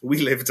we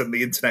lived and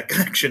the internet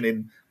connection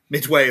in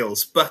mid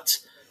Wales, but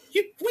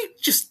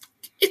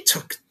it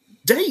took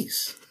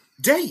days.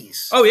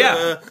 Oh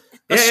yeah,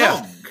 a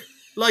song.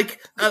 Like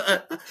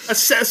a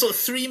sort of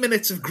 3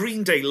 minutes of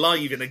Green Day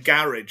live in a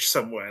garage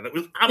somewhere that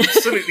was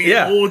absolutely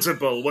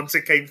inaudible once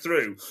it came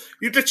through.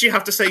 You literally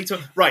have to say to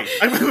them, right,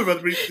 I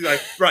remember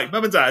like, right,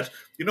 Mum and Dad,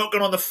 you're not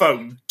going on the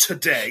phone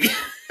today.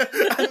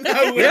 And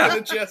now we're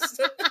going to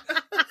just...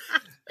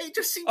 It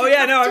just seemed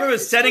I remember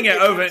setting it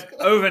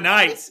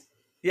overnight.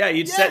 Yeah,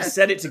 you'd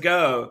set it to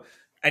go.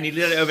 And you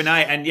did it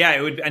overnight, and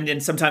it would, and then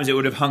sometimes it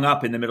would have hung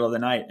up in the middle of the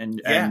night,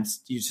 and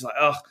you just like,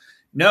 oh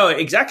no,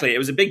 exactly. It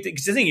was a big thing.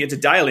 Because the thing, you had to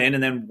dial in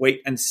and then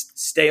wait and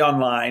stay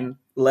online,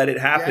 let it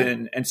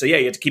happen, and so you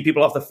had to keep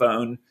people off the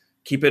phone,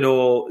 keep it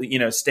all,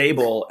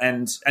 stable.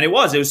 And it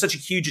was such a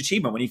huge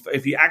achievement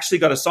if you actually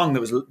got a song that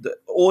was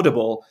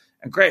audible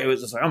and great. It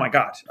was just like, oh my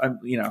God, I'm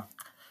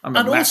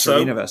a master of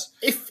the universe.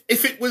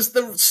 If it was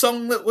the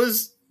song that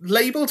was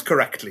labeled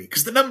correctly,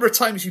 because the number of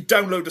times you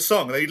download a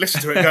song and then you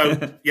listen to it and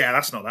go, yeah,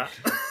 that's not that.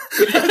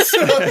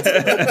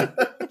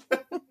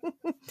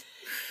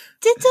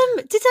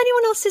 Did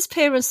anyone else's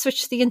parents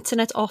switch the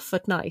internet off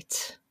at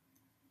night?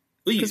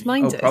 Because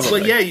mine did.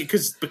 Probably. Well, yeah,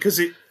 because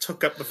it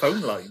took up the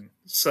phone line.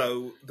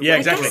 So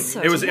exactly.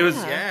 So, it was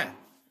yeah.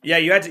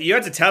 You had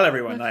to tell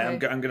everyone okay. I'm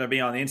going to be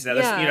on the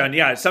internet.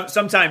 Yeah.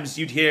 Sometimes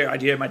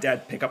I'd hear my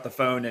dad pick up the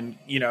phone and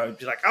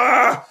be like,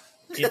 ah.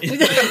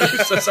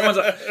 So someone's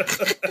like,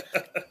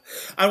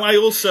 and I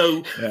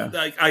also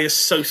I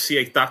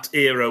associate that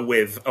era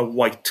with a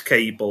white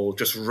cable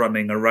just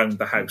running around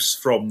the house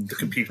from the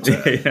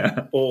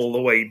computer all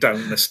the way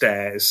down the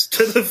stairs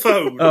to the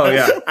phone. Oh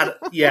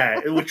yeah,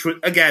 and, which was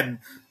again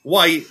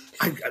why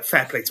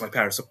fair play to my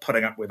parents for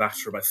putting up with that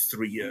for about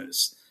 3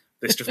 years.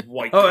 This just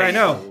white. Oh, cable. I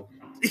know.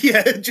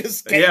 Yeah,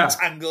 just getting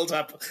tangled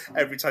up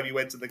every time you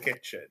went to the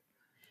kitchen.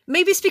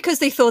 Maybe it's because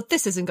they thought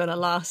this isn't going to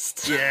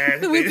last.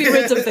 Yeah. We'll be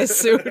rid of this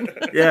soon.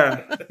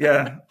 Yeah.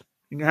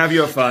 You can have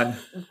your fun.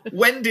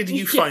 When did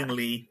you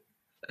finally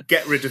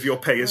get rid of your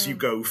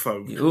pay-as-you-go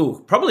phone?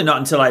 Ooh, probably not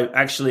until I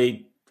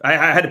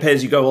had to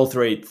pay-as-you-go all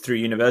through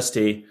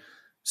university.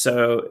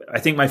 So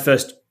I think my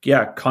first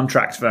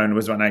contract phone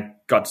was when I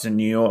got to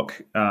New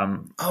York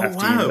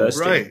after university.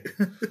 Right.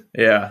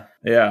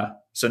 Yeah.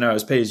 So no, it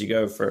was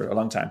pay-as-you-go for a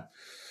long time.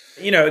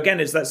 Again,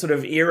 it's that sort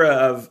of era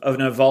of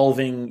an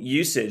evolving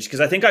usage,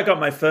 because I think I got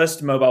my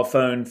first mobile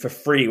phone for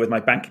free with my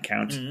bank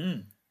account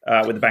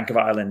with the Bank of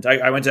Ireland.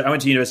 I went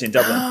to university in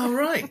Dublin. Oh,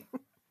 right.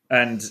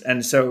 And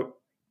so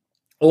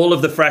all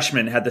of the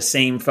freshmen had the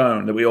same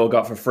phone that we all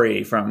got for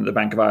free from the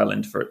Bank of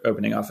Ireland for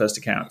opening our first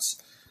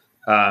accounts.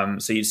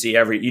 So you'd see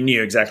you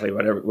knew exactly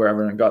where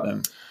everyone got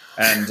them.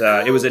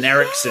 And it was an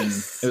Ericsson.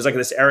 It was like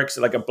this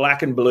Ericsson, like a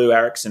black and blue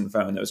Ericsson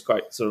phone that was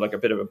quite sort of like a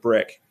bit of a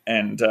brick.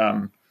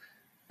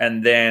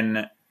 And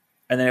then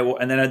there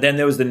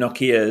was the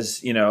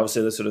Nokias,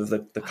 so the sort of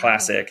the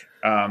classic.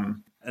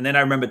 And then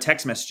I remember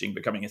text messaging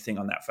becoming a thing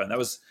on that phone. That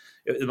was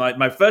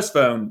my first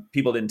phone.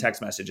 People didn't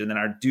text message, and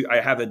then I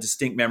have a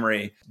distinct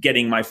memory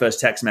getting my first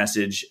text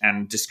message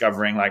and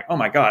discovering like, oh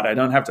my God, I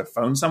don't have to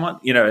phone someone,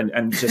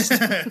 and just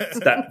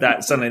that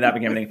suddenly that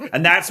became a thing.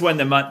 And that's when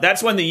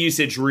the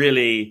usage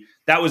really.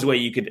 That was where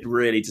you could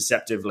really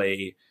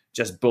deceptively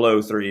just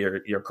blow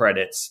through your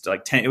credits to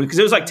like 10, because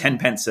it was like 10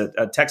 pence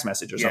a text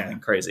message or something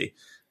crazy.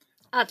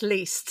 At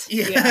least.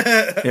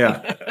 Yeah.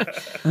 Yeah.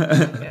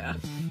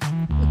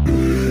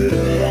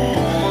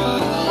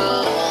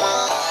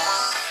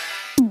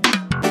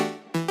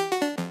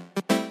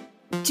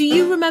 Do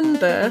you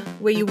remember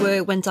where you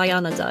were when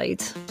Diana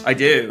died? I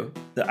do.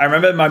 I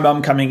remember my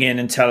mum coming in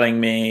and telling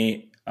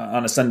me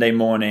on a Sunday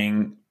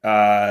morning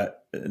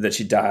that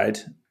she died.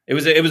 It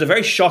was a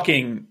very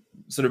shocking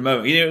sort of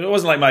moment. It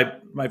wasn't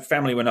like my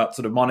family were not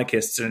sort of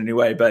monarchists in any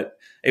way, but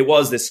it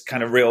was this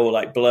kind of real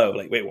like blow.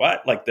 Like, wait,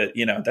 what? Like that?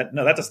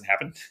 That doesn't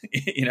happen.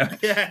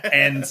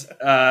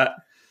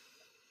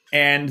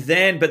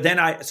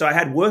 I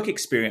had work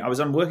experience. I was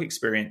on work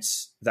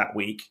experience that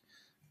week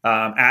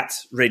at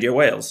Radio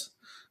Wales.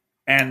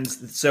 And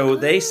so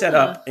they set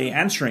up a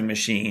answering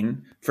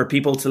machine for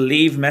people to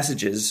leave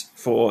messages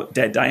for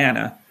dead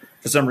Diana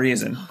for some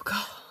reason. Oh,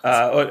 God.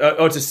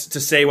 Or to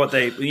say what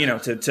they,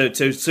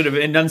 to sort of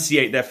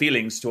enunciate their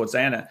feelings towards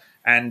Diana.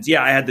 And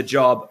I had the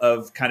job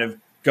of kind of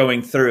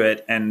going through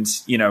it and,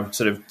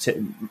 sort of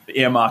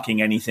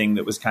earmarking anything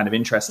that was kind of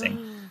interesting.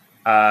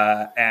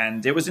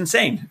 And it was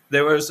insane.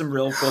 There were some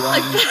real full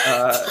on,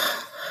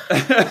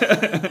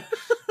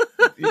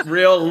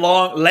 real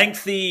long,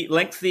 lengthy,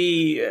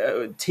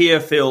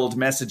 tear-filled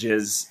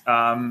messages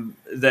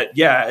that,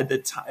 at the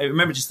time, I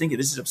remember just thinking,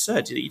 this is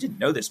absurd. You didn't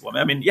know this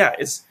woman. I mean,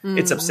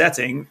 it's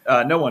upsetting.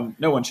 No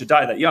one should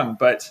die that young.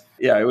 But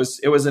it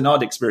was an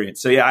odd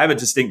experience. So I have a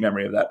distinct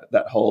memory of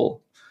that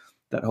whole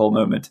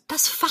moment.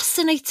 That's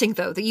fascinating,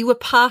 though, that you were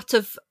part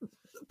of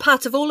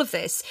all of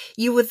this.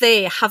 You were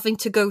there having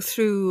to go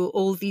through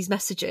all these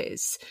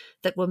messages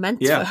that were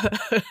meant for her,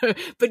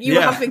 but you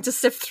were having to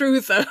sift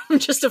through them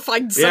just to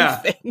find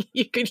something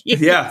you could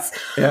use.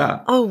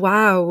 Yeah. Oh,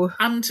 wow.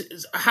 And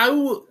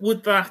how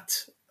would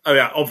that... Oh,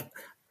 yeah,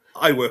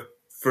 I worked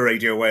for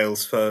Radio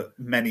Wales for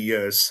many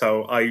years,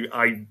 so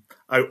I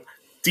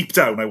deep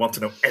down, I want to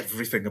know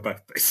everything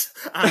about this.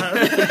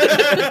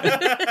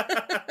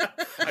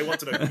 I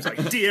want to know whose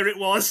idea it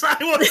was. I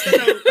want to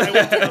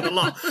know the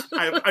lot.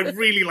 I'm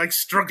really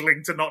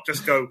struggling to not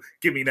just go,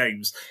 give me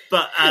names.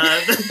 But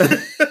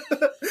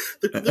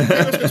the thing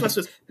I was going to ask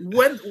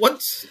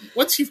was,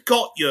 once you've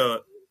got your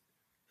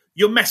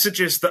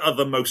messages that are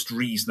the most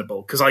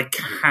reasonable, because I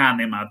can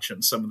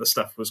imagine some of the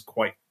stuff was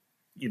quite,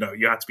 you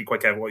had to be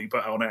quite careful what you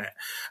put on air.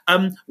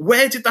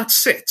 Where did that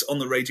sit on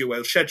the Radio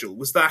Wales schedule?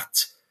 Was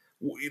that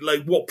what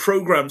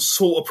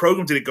sort of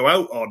program did it go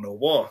out on, or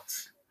what?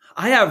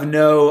 I'm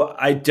not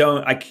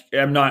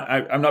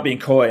being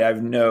coy. I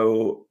have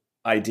no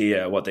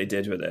idea what they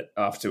did with it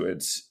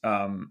afterwards.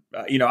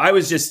 I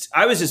was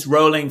just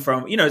rolling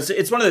from,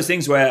 it's one of those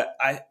things where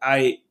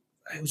I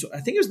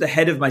think it was the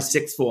head of my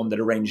sixth form that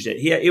arranged it.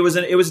 It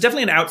was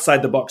definitely an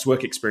outside the box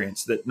work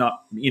experience that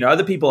not,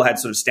 other people had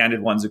sort of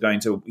standard ones of going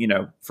to,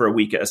 for a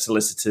week at a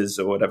solicitor's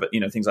or whatever,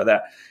 things like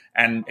that.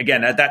 And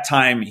again, at that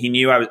time, he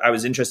knew I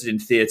was interested in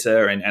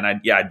theater and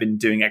I'd been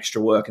doing extra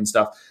work and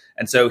stuff.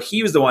 And so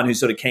he was the one who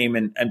sort of came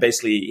in and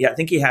basically, I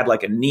think he had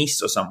like a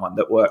niece or someone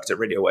that worked at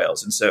Radio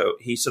Wales. And so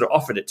he sort of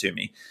offered it to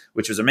me,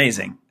 which was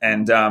amazing.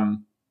 And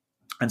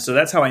so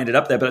that's how I ended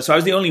up there. But so I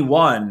was the only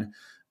one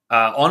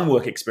on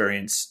work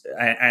experience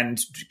and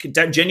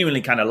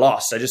genuinely kind of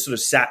lost. I just sort of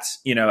sat,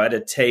 at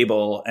a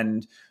table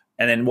and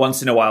then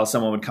once in a while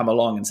someone would come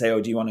along and say,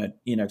 oh, do you want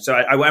to, so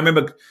I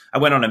remember I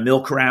went on a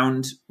milk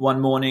round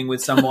one morning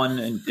with someone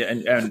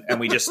and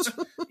we just,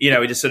 we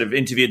just sort of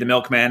interviewed the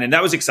milkman, and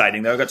that was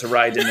exciting though. I got to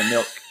ride in the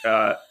milk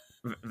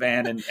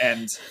van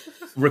and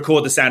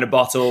record the sound of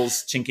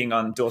bottles chinking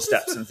on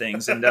doorsteps and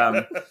things. And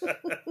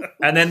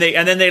then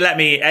they let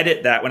me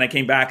edit that. When I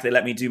came back, they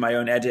let me do my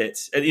own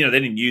edit. They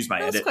didn't use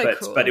my edit,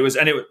 but it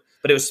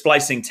was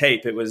splicing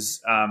tape. It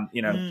was,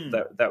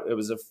 that it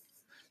was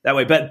that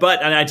way.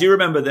 But I do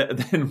remember that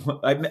then,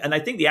 and I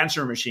think the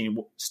answering machine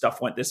stuff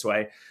went this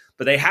way,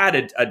 but they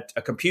had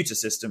a computer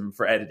system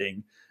for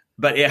editing,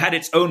 but it had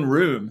its own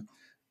room.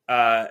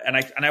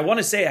 And I want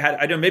to say it had,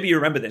 I don't, maybe you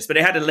remember this, but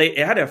it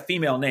had a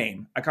female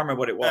name. I can't remember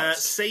what it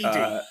was.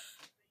 Sadie.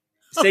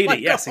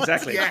 Sadie, yes,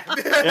 exactly. Yeah.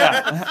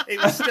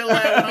 It was still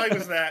there when I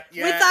was there.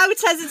 Yeah. Without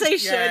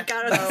hesitation,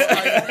 Gareth.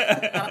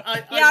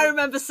 I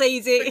remember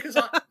Sadie. Because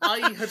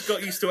I had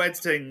got used to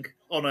editing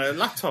on a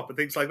laptop and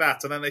things like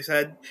that, and then they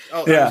said, I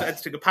was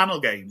editing a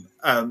panel game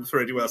for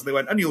Radio Wales, and they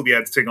went, and you'll be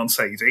editing on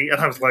Sadie. And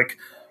I was like,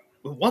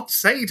 what's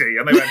Sadie?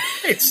 And they went,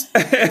 it's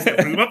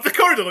the room up the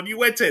corridor, and you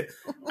went in.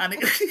 And it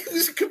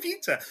was a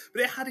computer,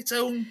 but it had its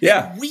own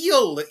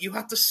wheel that you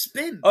had to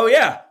spin. Oh,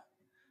 yeah.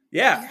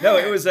 Yeah, no,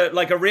 it was I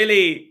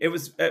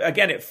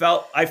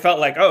felt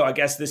like, oh, I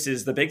guess this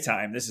is the big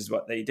time. This is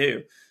what they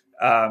do.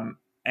 And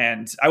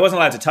I wasn't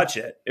allowed to touch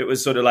it. It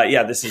was sort of like,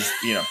 this is,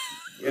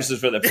 this is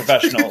for the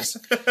professionals.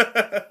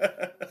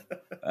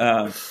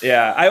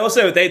 I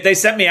also, they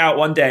sent me out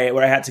one day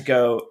where I had to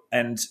go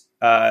and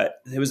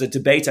there was a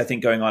debate, I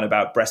think, going on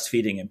about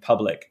breastfeeding in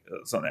public or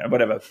something, or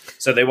whatever.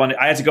 So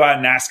I had to go out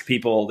and ask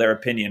people their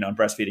opinion on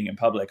breastfeeding in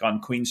public on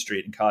Queen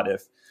Street in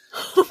Cardiff.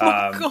 Oh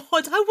my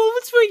God, how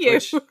old were you?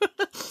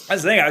 That's the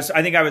thing.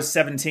 I think I was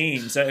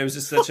 17, so it was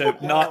just such a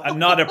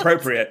not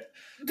appropriate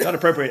in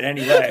any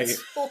way.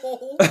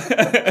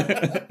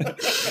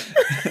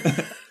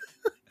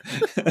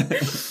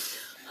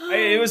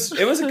 It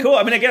was a cool.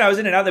 I mean, again, I was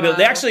in and out of the building.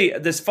 They actually,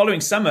 this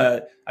following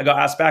summer, I got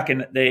asked back,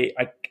 and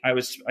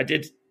I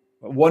did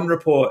one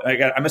report.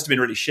 I must have been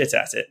really shit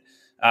at it.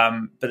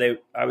 But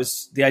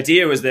the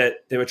idea was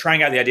that they were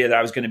trying out the idea that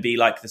I was going to be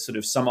like the sort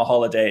of summer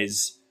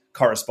holidays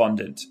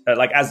correspondent,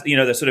 like, as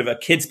the sort of a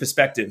kid's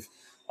perspective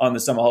on the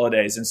summer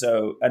holidays. And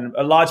so, and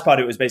a large part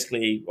of it was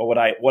basically, or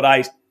what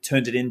I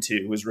turned it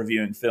into was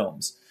reviewing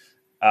films.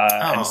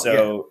 And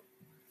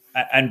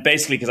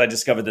basically because I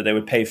discovered that they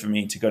would pay for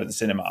me to go to the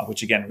cinema,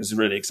 which again was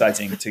really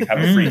exciting to have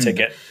a free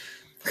ticket.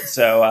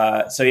 So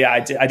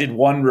I did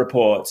one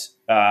report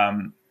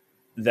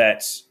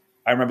that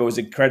I remember was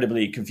an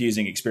incredibly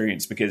confusing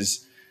experience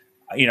because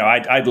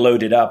I'd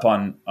loaded up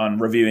on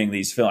reviewing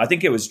these films. I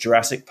think it was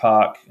Jurassic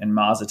Park and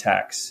Mars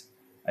Attacks.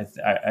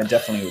 I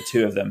definitely were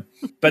two of them.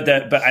 But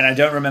I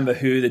don't remember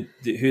who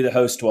the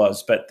host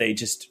was. But they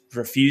just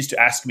refused to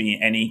ask me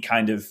any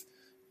kind of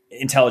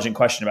intelligent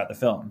question about the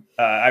film.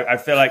 I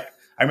feel like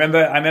I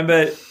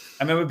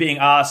remember being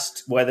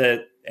asked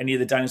whether any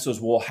of the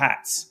dinosaurs wore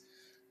hats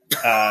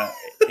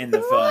in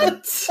the film.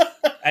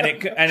 And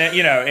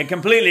it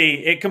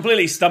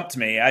completely stumped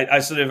me.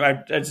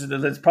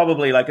 There's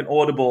probably like an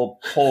audible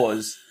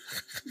pause,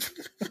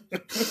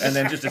 and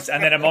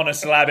then a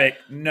monosyllabic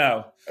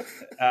no.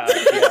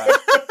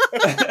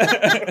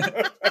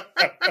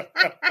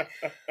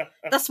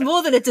 That's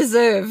more than it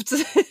deserved.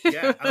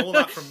 Yeah, and all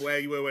that from where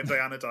you were when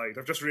Diana died.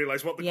 I've just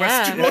realised what the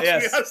question was.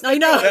 Yes. I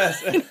know.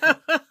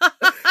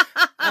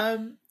 Yes.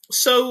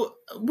 So,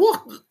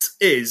 what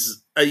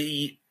is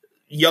a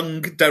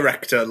young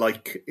director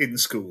like in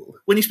school?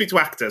 When you speak to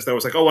actors, they're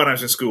always like, when I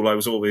was in school, I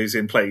was always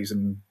in plays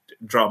and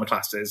drama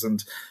classes,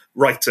 and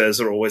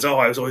writers are always,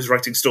 I was always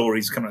writing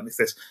stories coming out like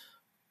this.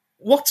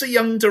 What's a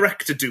young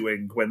director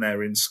doing when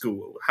they're in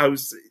school?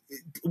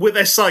 Were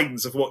there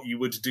signs of what you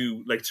would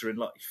do later in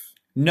life?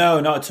 No,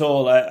 not at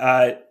all.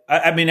 I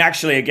mean,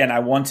 actually, again, I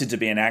wanted to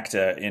be an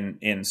actor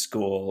in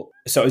school,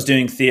 so I was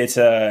doing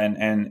theatre,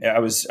 and I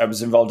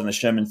was involved in the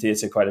Sherman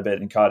Theatre quite a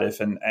bit in Cardiff,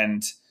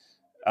 and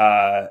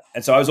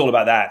so I was all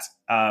about that.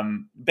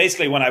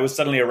 Basically, when I was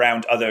suddenly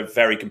around other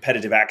very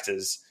competitive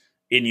actors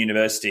in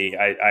university,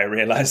 I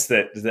realized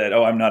that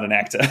I'm not an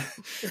actor.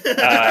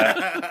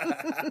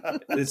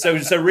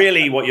 So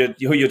really,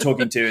 who you're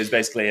talking to is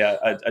basically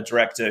a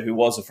director who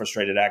was a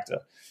frustrated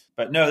actor.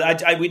 But no,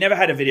 we never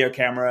had a video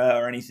camera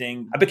or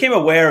anything. I became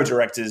aware of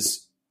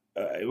directors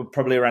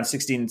probably around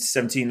 16,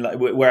 17,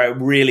 where I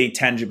really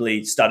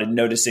tangibly started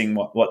noticing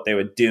what they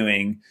were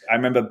doing. I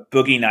remember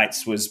Boogie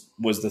Nights was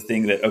the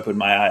thing that opened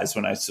my eyes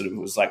when I sort of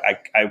was like,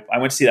 I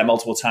went to see that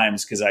multiple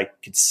times because I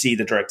could see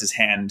the director's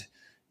hand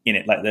in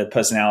it, like the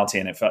personality,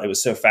 and it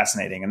was so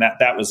fascinating. And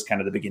that was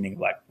kind of the beginning of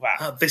like,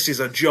 wow, this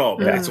is a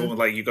job. Yeah. It's almost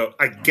like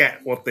I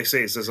get what this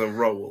is as a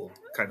role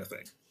kind of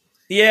thing.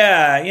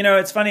 Yeah,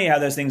 it's funny how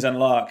those things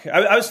unlock.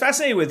 I was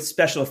fascinated with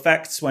special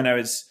effects when I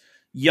was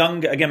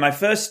young. Again,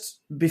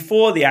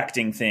 before the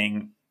acting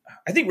thing,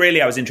 I think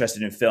really I was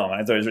interested in film,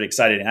 and I thought it was really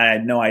exciting. I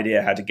had no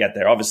idea how to get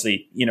there.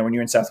 Obviously, when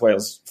you're in South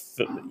Wales,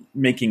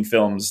 making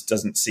films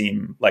doesn't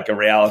seem like a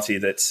reality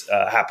that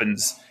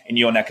happens in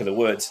your neck of the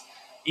woods.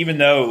 Even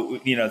though,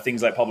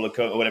 things like Pablo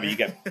Cum or whatever, you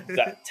get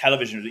that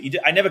television.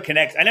 I never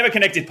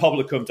connected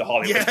Pablo Cum to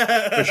Hollywood,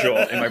 for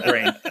sure, in my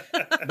brain.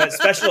 But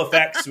special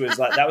effects was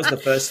like, that was the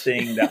first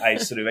thing that I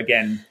sort of,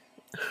 again,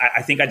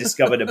 I think I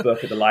discovered a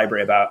book at the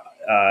library about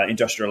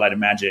Industrial Light and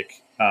Magic,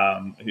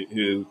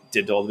 who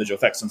did all the visual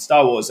effects on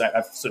Star Wars.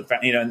 I sort of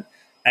found, and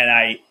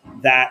I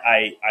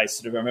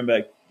sort of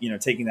remember,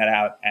 taking that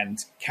out and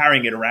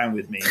carrying it around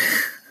with me,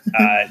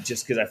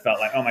 just because I felt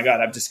like, oh my God,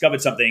 I've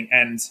discovered something,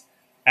 and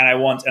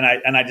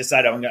I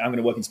decided I'm going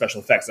to work in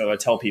special effects. So I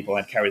tell people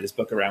I'd carry this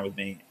book around with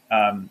me,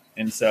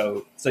 and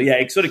so yeah,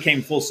 it sort of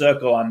came full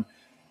circle on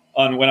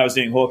when I was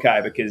doing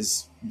Hawkeye,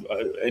 because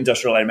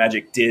Industrial Light and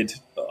Magic did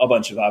a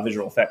bunch of our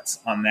visual effects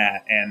on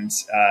that, and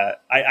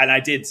I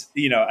did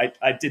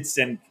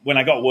send, when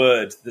I got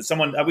word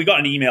that we got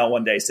an email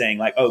one day saying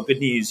like, oh, good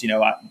news,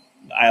 ILM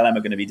are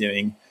going to be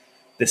doing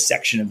this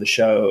section of the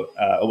show,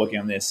 or working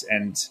on this,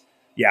 and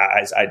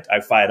yeah, I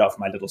fired off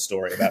my little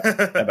story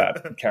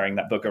about carrying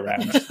that book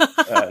around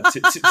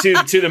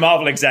to the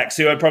Marvel execs,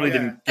 who I probably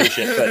didn't give a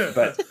shit,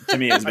 but to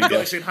me it's a big deal. I've got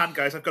this in hand,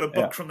 guys. I've got a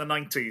book from the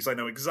 90s. I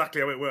know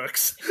exactly how it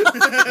works.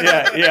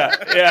 Yeah.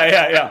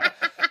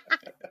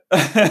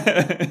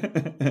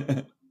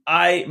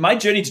 My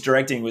journey to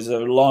directing was a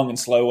long and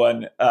slow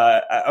one.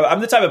 I'm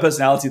the type of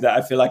personality that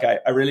I feel like I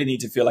really need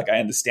to feel like I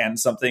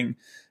understand something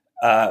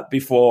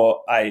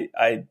before I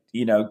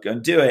go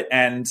and do it,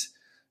 and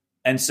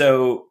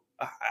so.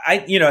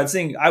 I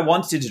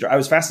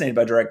was fascinated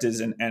by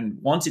directors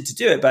and wanted to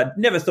do it, but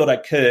never thought I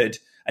could.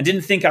 I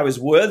didn't think I was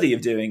worthy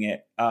of doing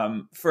it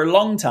for a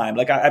long time.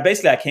 Like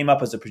I came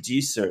up as a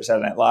producer at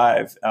Saturday Night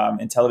Live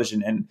in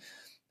television, and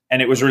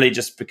it was really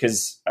just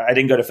because I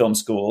didn't go to film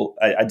school.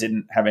 I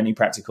didn't have any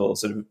practical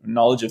sort of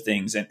knowledge of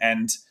things,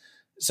 and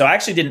so I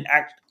actually didn't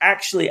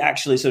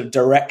actually sort of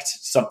direct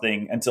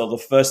something until the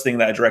first thing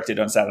that I directed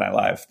on Saturday Night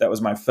Live. That was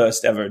my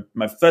first ever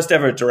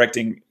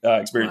directing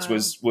experience. Wow.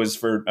 was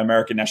for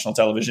American national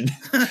television,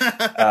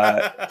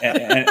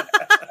 and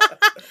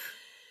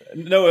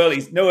no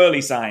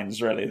early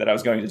signs really that I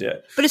was going to do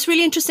it. But it's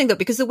really interesting though,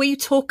 because the way you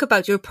talk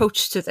about your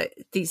approach to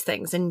these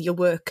things and your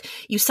work,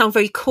 you sound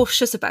very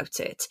cautious about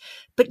it.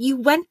 But you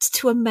went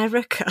to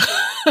America.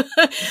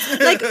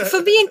 Like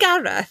for me and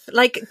Gareth,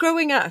 like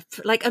growing up,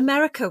 like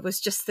America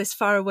was just this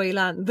faraway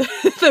land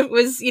that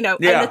was,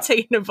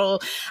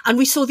 unattainable. And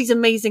we saw these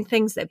amazing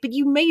things there. But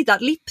you made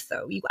that leap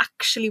though. You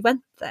actually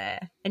went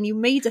there and you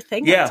made a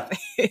thing out of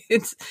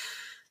it.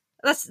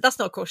 That's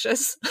not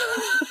cautious.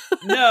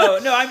 No,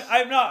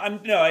 I'm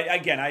not.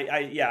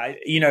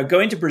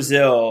 Going to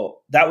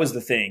Brazil, that was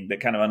the thing that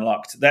kind of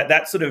unlocked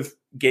that sort of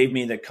gave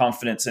me the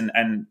confidence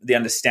and the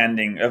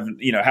understanding of,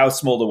 how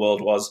small the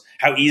world was,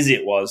 how easy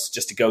it was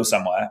just to go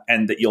somewhere,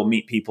 and that you'll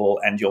meet people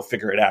and you'll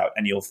figure it out,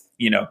 and you'll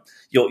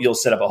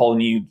set up a whole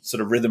new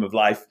sort of rhythm of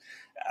life.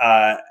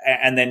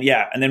 And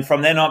then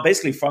from then on,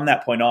 basically from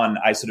that point on,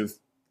 I sort of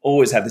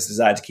always had this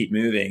desire to keep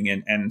moving.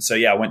 And so,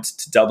 I went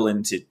to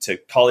Dublin to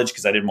college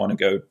because I didn't want to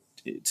go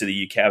to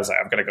the UK. I was like,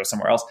 I'm going to go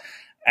somewhere else.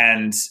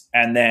 And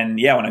then,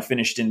 when I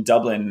finished in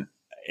Dublin,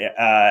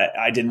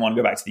 I didn't want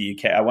to go back to the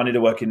UK. I wanted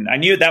to work I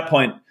knew at that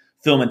point,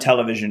 film and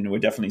television were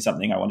definitely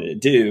something I wanted to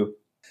do.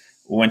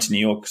 We went to New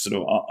York sort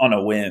of on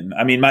a whim.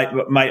 I mean,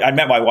 I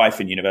met my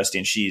wife in university,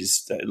 and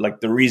she's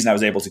like, the reason I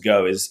was able to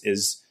go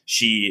is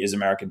she is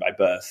American by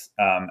birth.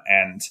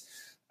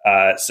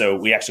 So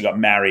we actually got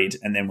married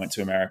and then went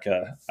to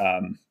America.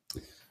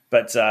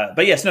 But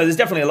yes, no, there's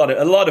definitely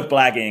a lot of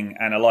blagging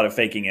and a lot of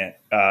faking it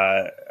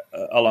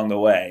along the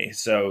way.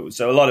 So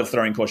a lot of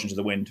throwing caution to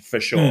the wind for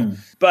sure.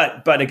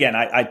 But again,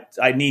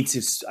 I need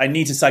to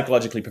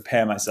psychologically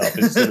prepare myself.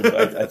 Is sort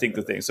of I think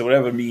the thing. So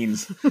whatever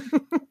means,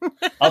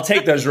 I'll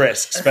take those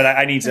risks, but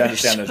I need to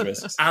understand those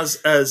risks. As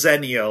a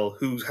Xennial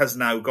who has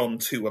now gone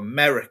to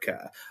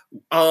America,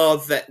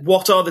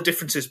 what are the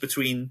differences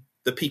between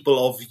the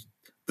people of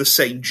the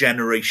same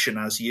generation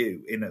as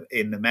you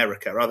in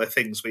America? Are there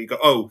things where you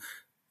go,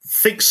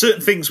 think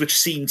certain things which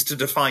seemed to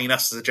define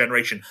us as a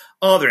generation?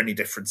 Are there any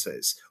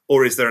differences,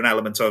 or is there an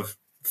element of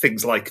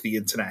things like the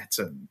internet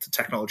and the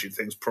technology and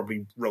things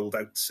probably rolled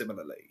out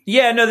similarly?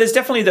 Yeah, no, there's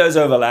definitely those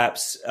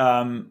overlaps.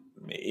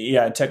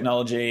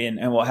 Technology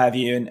and what have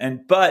you,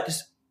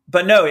 but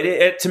no,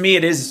 it to me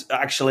it is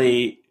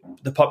actually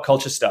the pop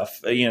culture stuff.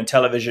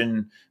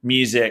 Television,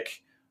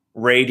 music,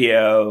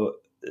 radio.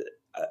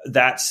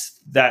 That's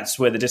that's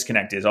where the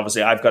disconnect is.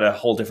 Obviously, I've got a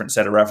whole different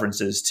set of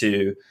references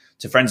to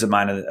friends of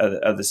mine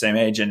of the same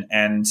age, and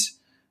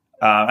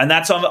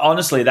that's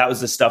honestly, that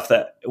was the stuff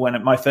that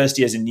when my first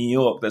years in New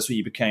York, that's where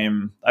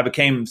I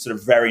became sort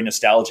of very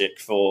nostalgic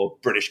for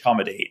British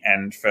comedy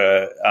and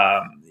for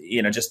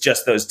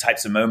just those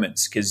types of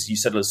moments, because you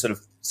sort of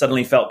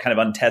suddenly felt kind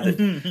of untethered.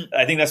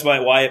 I think that's why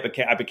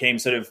I became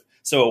sort of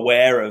so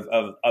aware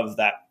of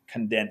that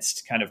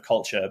condensed kind of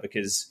culture,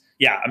 because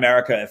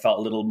America, it felt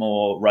a little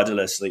more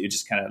rudderless. Like you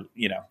just kind of,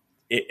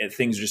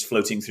 things are just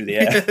floating through the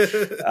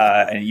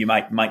air, and you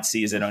might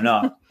seize it or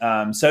not.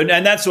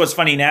 And that's what's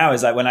funny now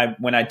is that when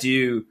I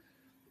do,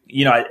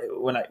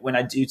 when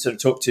I do sort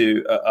of talk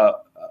to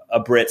a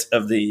Brit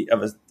of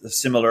a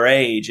similar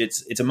age,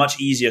 it's a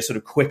much easier, sort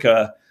of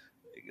quicker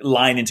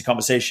line into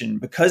conversation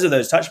because of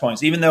those touch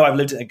points. Even though I've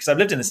lived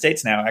in the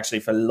States now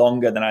actually for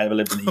longer than I ever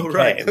lived in the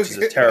UK, which is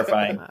a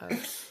terrifying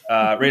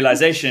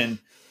realization.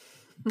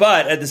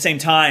 But at the same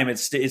time,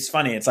 it's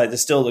funny. It's like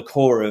there's still the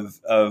core of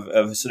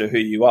sort of who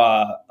you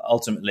are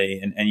ultimately,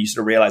 and you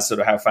sort of realize sort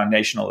of how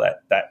foundational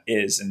that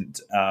is, and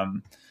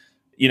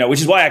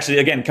which is why actually,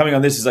 again, coming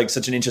on this is like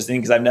such an interesting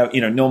thing, because I've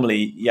never,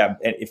 normally,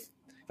 if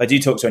I do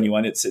talk to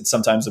anyone, it's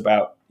sometimes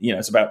about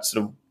it's about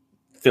sort of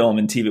film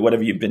and TV,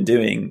 whatever you've been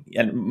doing,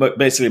 and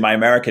basically my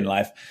American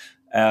life.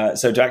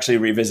 So to actually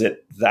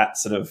revisit that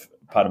sort of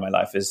part of my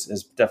life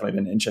has definitely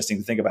been interesting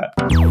to think about.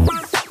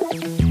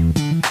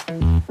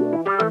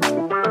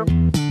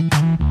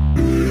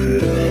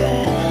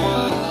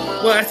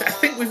 Well, I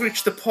think we've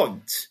reached the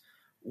point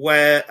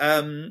where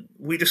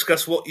we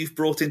discuss what you've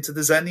brought into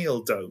the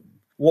Xennial Dome.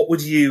 What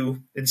would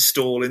you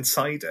install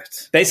inside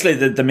it?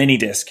 Basically, the mini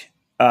disc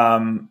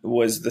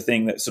was the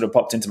thing that sort of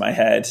popped into my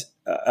head,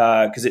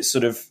 because it's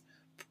sort of,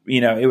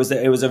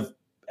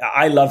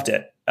 I loved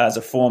it as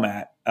a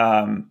format,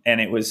 and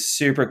it was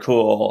super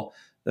cool.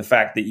 The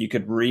fact that you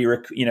could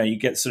you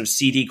get sort of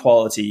CD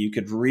quality, you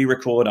could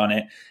re-record on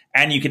it,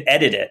 and you could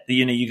edit it.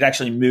 You could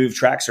actually move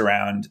tracks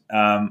around,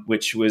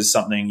 which was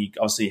something you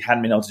obviously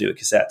hadn't been able to do with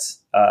cassettes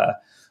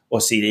or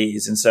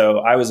CDs. And so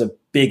I was a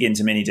big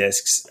into mini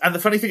discs. And the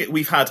funny thing is,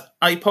 we've had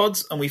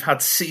iPods and we've had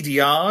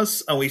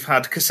CDRs and we've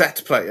had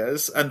cassette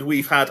players and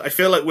I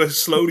feel like we're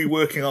slowly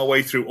working our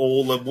way through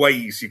all the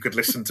ways you could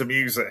listen to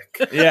music.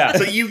 Yeah.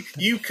 So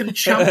you can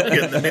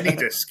champion the mini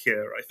disc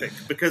here, I think,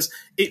 because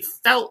it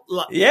felt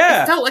like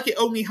it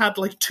only had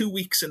like 2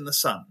 weeks in the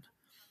sun.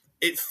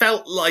 It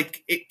felt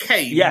like it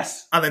came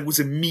and then was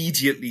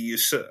immediately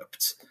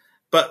usurped.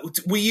 But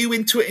were you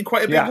into it in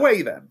quite a big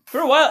way then? For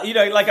a while,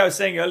 like I was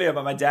saying earlier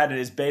about my dad and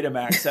his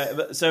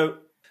Betamax. So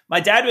my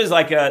dad was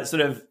like a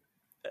sort of,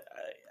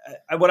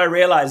 what I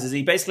realized is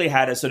he basically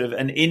had a sort of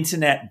an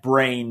internet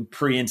brain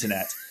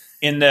pre-internet,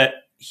 in that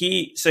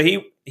he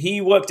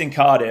worked in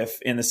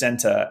Cardiff in the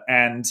centre,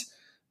 and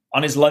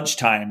on his lunch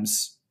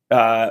times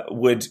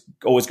would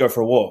always go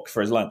for a walk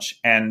for his lunch.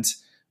 And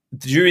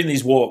during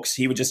these walks,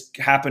 he would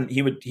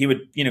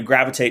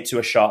gravitate to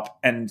a shop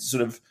and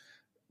sort of,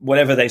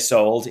 whatever they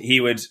sold,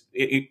 he would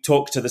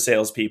talk to the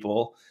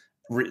salespeople,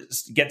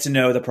 get to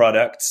know the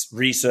products,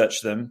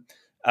 research them.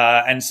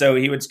 And so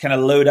he would kind of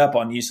load up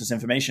on useless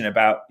information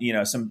about,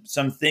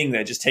 something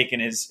that just taken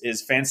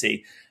his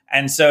fancy.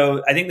 And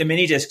so I think the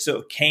mini disc sort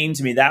of came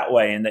to me that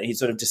way, and that he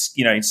sort of just,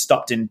 he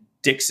stopped in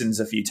Dixon's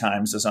a few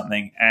times or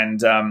something,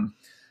 and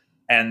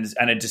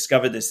had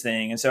discovered this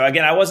thing. And so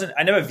again,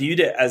 I never viewed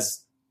it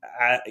as,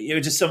 it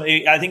was just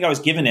something. I think I was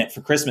given it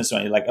for Christmas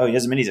when like, oh, he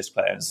has a mini disc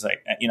player. It's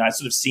like, I'd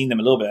sort of seen them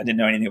a little bit. I didn't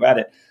know anything about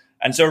it.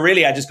 And so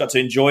really I just got to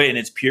enjoy it in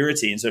its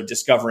purity and sort of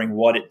discovering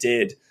what it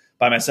did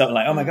by myself. And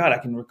like, oh my God, I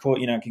can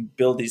record, I can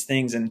build these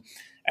things. And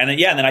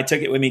then I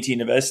took it with me to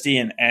university,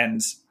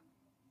 and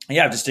I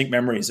have distinct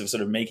memories of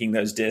sort of making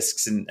those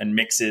discs and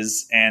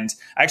mixes. And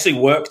I actually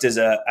worked as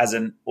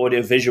an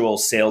audiovisual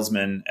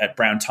salesman at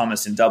Rhys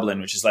Thomas in Dublin,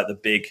 which is like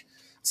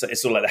it's sort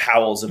of like the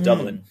Howells of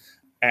Dublin.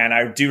 And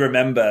I do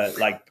remember,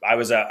 like, I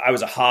was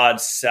a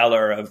hard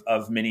seller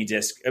of mini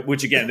disc,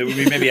 which again,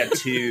 we maybe had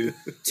two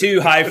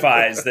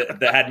hi-fis that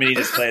had mini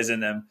disc players in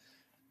them,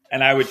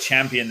 and I would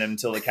champion them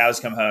till the cows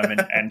come home.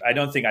 And I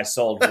don't think I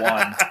sold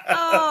one.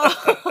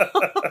 Oh.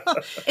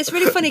 It's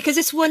really funny because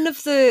it's one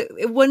of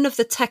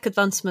the tech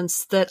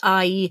advancements that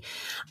I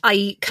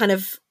kind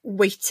of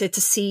waited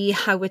to see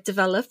how it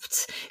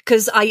developed,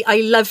 because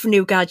I love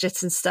new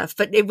gadgets and stuff,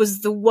 but it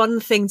was the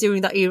one thing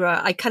during that era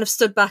I kind of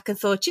stood back and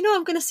thought,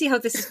 I'm going to see how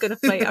this is going to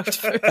play out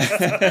first.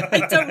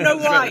 I don't know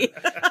why.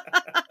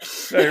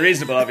 Very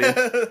reasonable of you.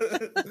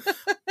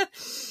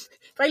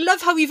 But I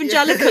love how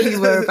evangelical you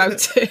were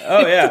about it.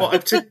 Oh, yeah. What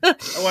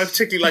I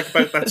particularly like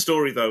about that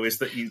story, though, is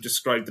that you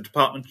described the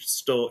department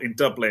store in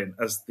Dublin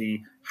as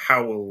the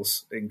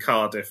Howells in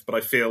Cardiff. But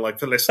I feel like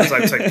for listeners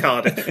outside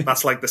Cardiff,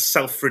 that's like the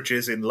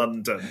Selfridges in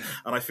London.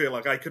 And I feel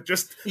like I could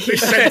just,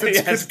 this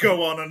sentence could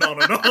go on and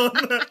on and on.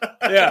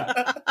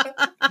 Yeah.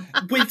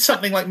 With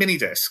something like mini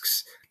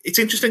discs, it's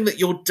interesting that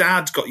your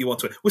dad got you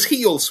onto it. Was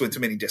he also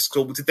into mini discs,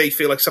 or did they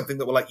feel like something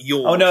that were like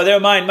yours? Oh no, they were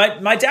mine.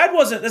 My dad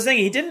wasn't. That's the thing.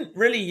 He didn't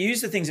really use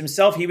the things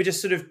himself. He would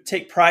just sort of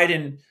take pride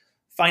in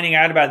finding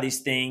out about these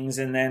things,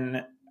 and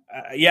then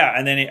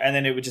and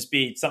then it would just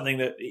be something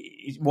that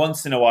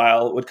once in a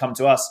while would come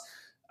to us.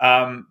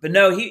 But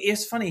no,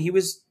 it's funny. He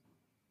was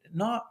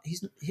not.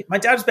 My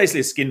dad was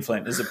basically a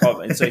skinflint. Is a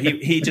problem. And so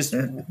he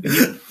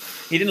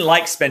didn't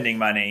like spending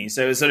money.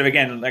 So it was sort of,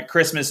 again, like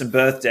Christmas and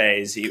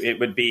birthdays, it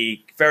would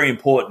be very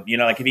important.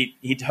 Like if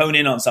he'd hone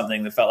in on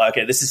something that felt like,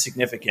 okay, this is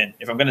significant.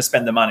 If I'm going to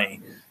spend the money,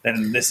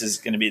 then this is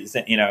going to be the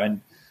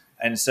thing.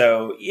 And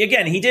so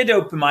again, he did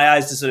open my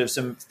eyes to sort of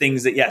some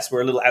things that, yes,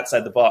 were a little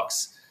outside the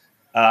box.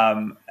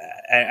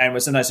 And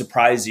would sometimes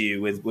surprise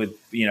you with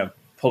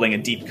pulling a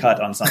deep cut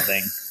on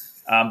something.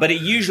 But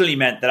it usually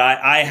meant that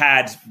I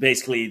had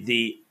basically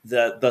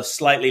the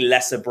slightly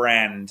lesser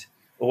brand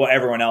of what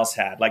everyone else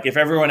had. Like if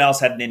everyone else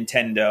had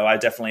Nintendo, I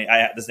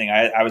had this thing.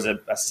 I was a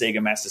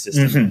Sega Master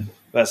System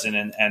person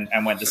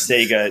and went the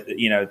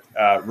Sega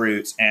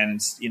route. And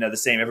the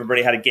same.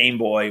 Everybody had a Game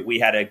Boy. We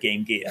had a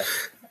Game Gear.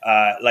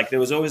 Like there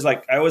was always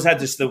I always had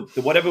this the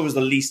whatever was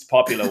the least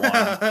popular one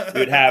we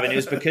would have, and it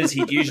was because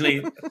he'd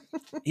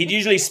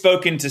usually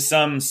spoken to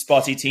some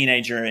spotty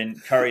teenager in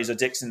Curry's or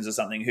Dixon's or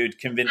something who'd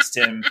convinced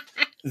him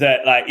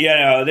that not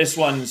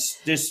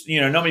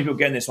many people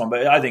getting this one,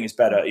 but I think it's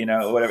better,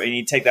 or whatever. And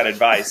he'd take that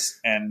advice,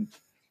 and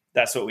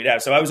that's what we'd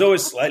have. So I was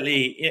always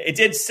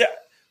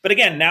but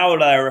again, now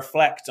that I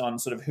reflect on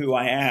sort of who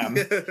I am,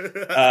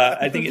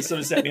 I think it sort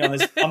of set me on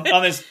this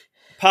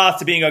path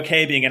to being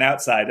okay being an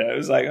outsider. It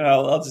was like,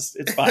 oh,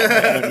 it's fine.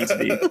 I don't need to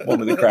be one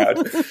with the crowd.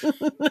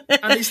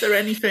 And is there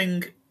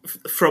anything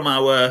from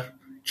our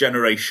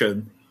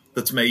generation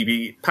that's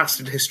maybe past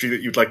in history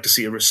that you'd like to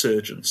see a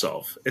resurgence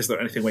of? Is there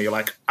anything where you're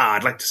like,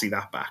 I'd like to see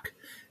that back?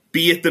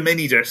 Be it the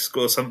mini disc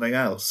or something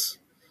else.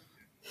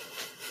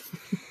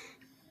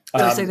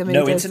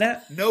 No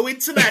internet? No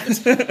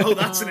internet. Oh,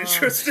 that's an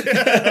interesting.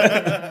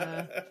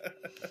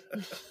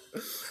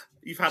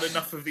 You've had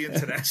enough of the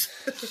internet.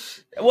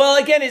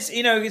 Well, again, it's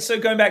so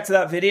going back to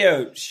that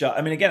video shot.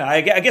 I mean, again,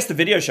 I guess the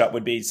video shot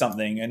would be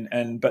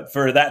something, but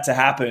for that to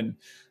happen,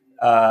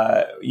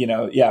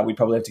 we'd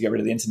probably have to get rid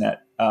of the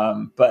internet.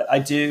 But I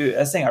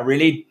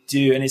really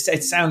do, and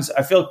it sounds,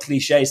 I feel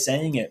cliche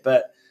saying it,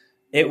 but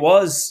it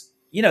was,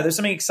 there's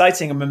something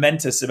exciting and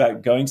momentous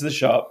about going to the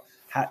shop,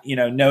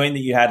 knowing that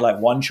you had like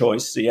one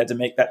choice, so you had to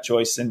make that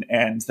choice,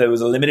 and there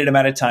was a limited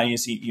amount of time.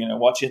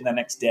 Watch it the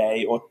next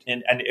day,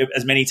 and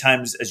as many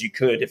times as you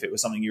could if it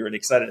was something you were really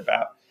excited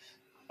about.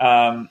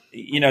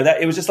 That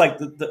it was just like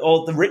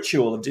the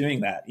ritual of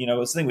doing that. It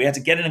was the thing. We had to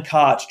get in a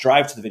car to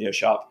drive to the video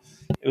shop.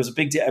 It was a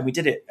big deal, and we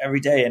did it every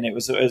day. And it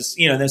was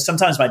there's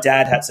sometimes my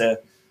dad would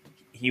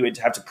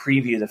have to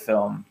preview the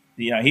film.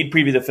 He'd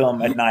preview the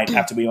film at night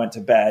after we went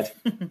to bed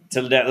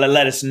to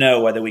let us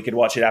know whether we could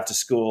watch it after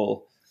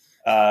school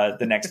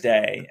the next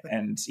day.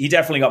 And he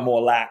definitely got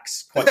more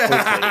lax quite quickly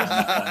on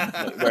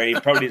that one, where he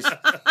probably just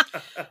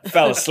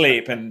fell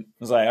asleep and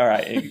was like, all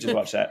right, you can just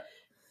watch that.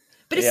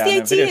 But it's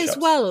the idea as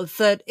well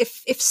that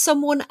if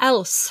someone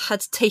else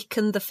had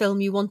taken the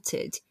film you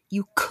wanted,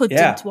 you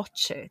couldn't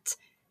watch it.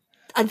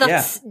 And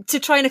that's to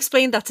try and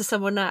explain that to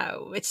someone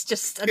now. It's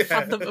just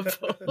unfathomable.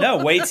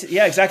 No, wait.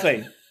 Yeah,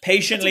 exactly.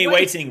 Patiently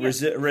waiting,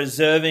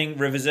 reserving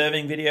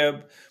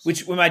video.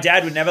 Which when my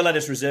dad would never let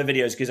us reserve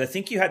videos because I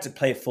think you had to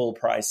pay full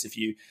price if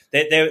you.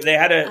 They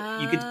had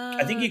you could.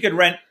 I think you could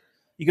rent.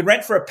 You could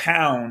rent for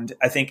 £1.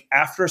 I think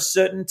after a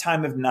certain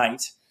time of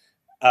night,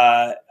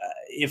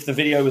 if the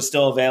video was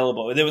still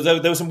available. There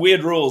was some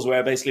weird rules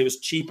where basically it was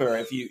cheaper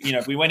if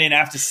if we went in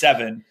after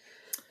 7.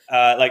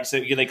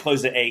 They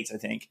closed at 8, I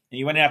think, and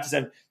you went in after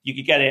 7. You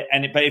could get it,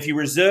 but if you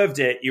reserved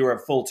it, you were a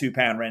full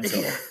 £2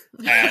 rental,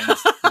 and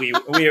we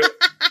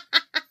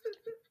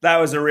that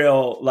was a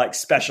real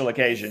special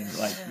occasion,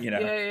 like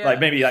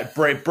maybe like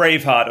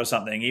Braveheart or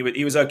something.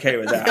 He was okay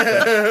with that.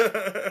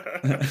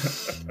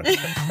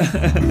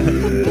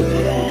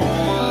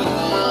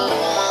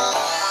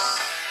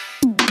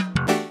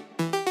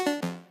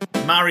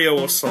 Mario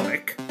or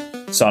Sonic?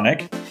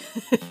 Sonic.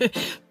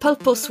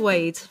 Pulp or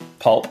Suede?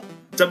 Pulp.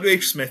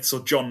 W.H. Smith's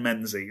or John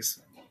Menzies?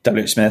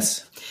 W.H.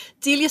 Smith's.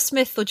 Delia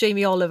Smith or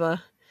Jamie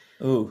Oliver?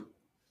 Ooh.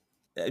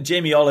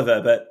 Jamie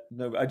Oliver, but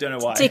no, I don't know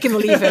why. Take him or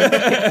leave him.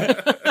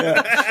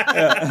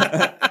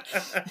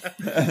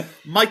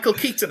 Michael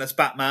Keaton as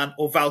Batman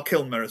or Val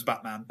Kilmer as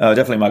Batman? Oh,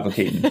 definitely Michael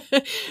Keaton.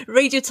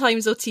 Radio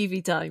Times or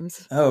TV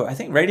Times? Oh, I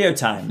think Radio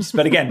Times,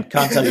 but again,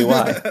 can't tell you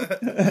why.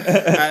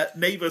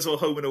 Neighbours or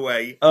Home and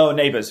Away? Oh,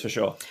 Neighbours for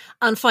sure.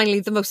 And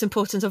finally, the most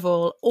important of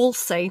all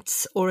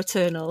Saints or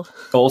Eternal?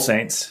 All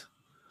Saints.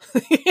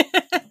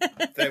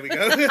 There we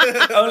go.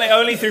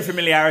 only through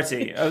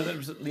familiarity.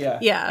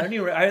 Yeah.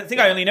 I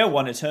think I only know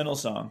one Eternal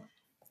song.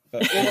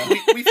 But,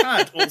 we've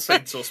had All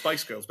Saints or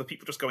Spice Girls, but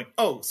people just going,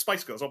 "Oh,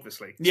 Spice Girls,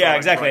 obviously." Yeah,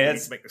 exactly. Right, we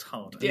need to make this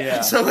harder. Yeah.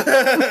 So,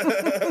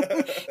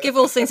 give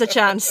All Saints a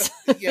chance.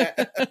 Yeah.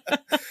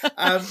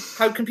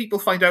 How can people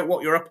find out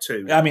what you're up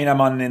to? I mean,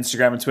 I'm on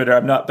Instagram and Twitter.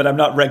 I'm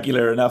not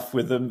regular enough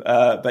with them.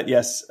 But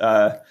yes,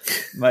 I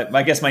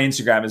guess my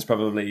Instagram is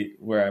probably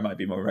where I might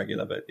be more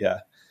regular. But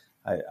yeah.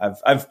 I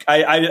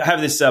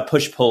have this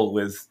push pull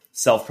with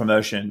self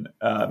promotion,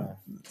 try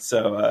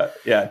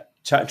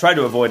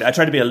to avoid. I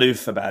try to be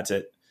aloof about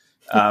it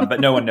But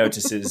no one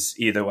notices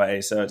either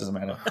way, so it doesn't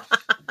matter.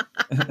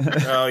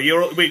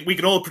 We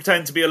can all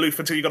pretend to be aloof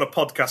until you've got a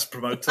podcast to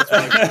promote.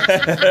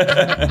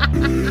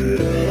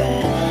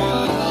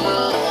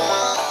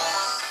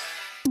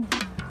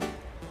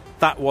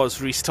 That was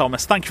Rhys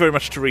Thomas. Thank you very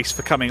much to Rhys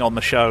for coming on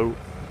the show.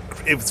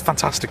 It was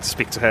fantastic to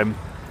speak to him.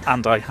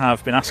 And I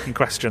have been asking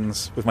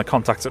questions with my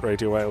contacts at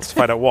Radio Wales to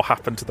find out what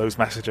happened to those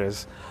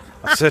messages.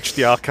 I've searched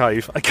the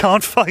archive. I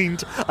can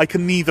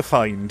neither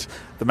find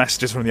the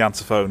messages from the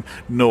answer phone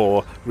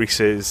nor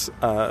Rhys's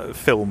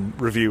film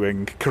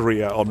reviewing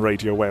career on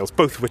Radio Wales,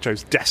 both of which I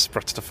was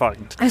desperate to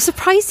find. I'm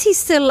surprised he's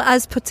still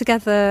as put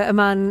together a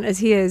man as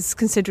he is,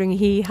 considering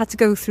he had to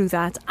go through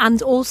that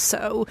and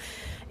also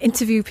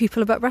interview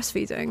people about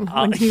breastfeeding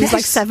when he was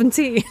like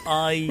 17.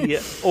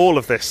 All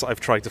of this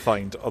I've tried to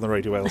find on the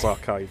Radio Wales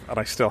archive, and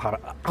I still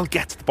haven't. I'll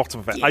get to the bottom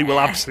of it. Yeah. I will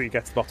absolutely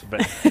get to the bottom of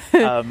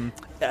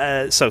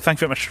it. So thank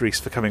you very much to Rhys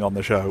for coming on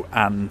the show.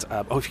 And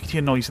if you can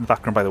hear noise in the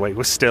background, by the way,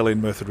 we're still in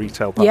Merthyr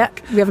Retail Park. Yeah,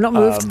 we have not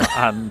moved.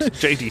 And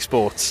JD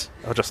Sports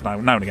are just now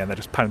and again, they're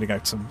just pounding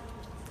out some.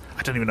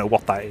 I don't even know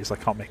what that is. I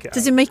can't make it out.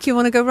 Does it make you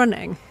want to go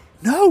running?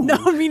 No,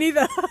 me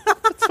neither.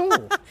 At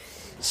all.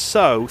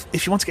 So,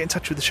 if you want to get in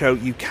touch with the show,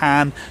 you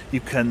can. You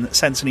can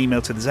send us an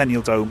email to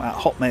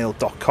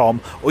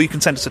thezenialdome@hotmail.com, or you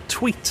can send us a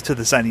tweet to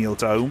the Zenial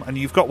Dome, and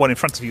you've got one in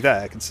front of you there,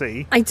 I can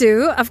see. I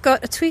do. I've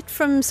got a tweet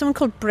from someone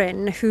called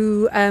Bryn,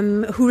 who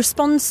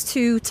responds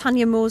to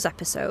Tanya Moore's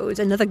episode,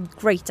 another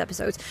great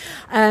episode,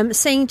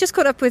 saying, just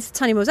caught up with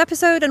Tanya Moore's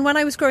episode, and when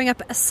I was growing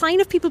up, a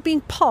sign of people being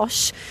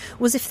posh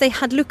was if they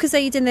had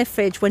Lucozade in their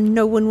fridge when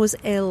no one was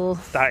ill.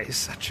 That is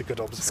such a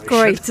good observation. It's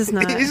great, isn't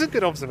it? It is a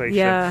good observation.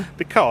 Yeah.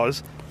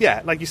 Because,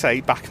 like you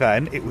say, back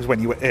then it was when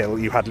you were ill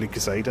you had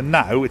Lucozade, and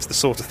now it's the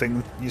sort of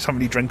thing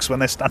somebody drinks when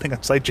they're standing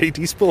outside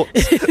JD Sports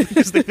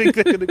because they think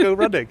they're going to go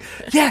running.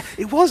 Yeah,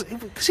 it was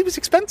because it was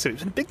expensive. It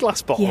was in a big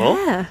glass bottle.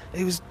 Yeah,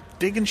 it was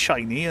big and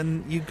shiny,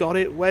 and you got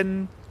it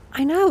when.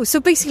 I know. So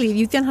basically,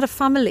 you then had a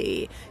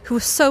family who were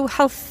so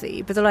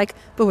healthy, but they're like,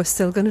 but we're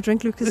still going to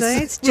drink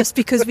Lucozade just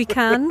because we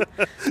can.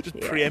 Just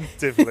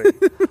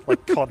preemptively,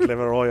 like cod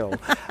liver oil.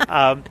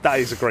 That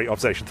is a great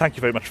observation. Thank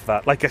you very much for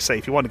that. Like I say,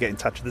 if you want to get in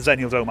touch with the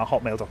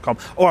zenialdome@hotmail.com,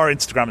 or our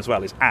Instagram as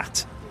well is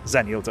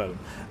 @zenialdome.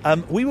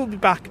 We will be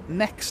back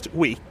next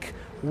week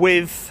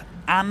with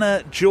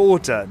Anna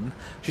Jordan.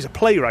 She's a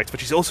playwright, but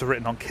she's also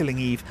written on Killing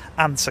Eve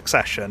and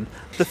Succession.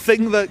 The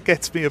thing that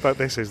gets me about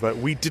this is that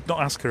we did not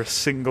ask her a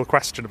single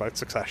question about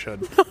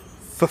Succession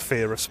for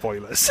fear of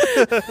spoilers.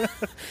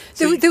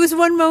 There was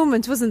one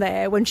moment, wasn't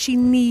there, when she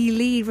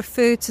nearly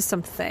referred to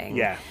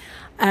something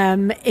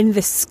in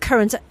this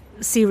current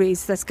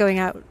series that's going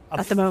out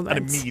at the moment,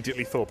 and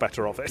immediately thought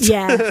better of it.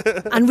 Yeah,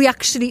 and we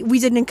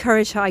didn't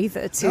encourage her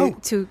either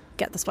to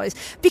get the spoilers,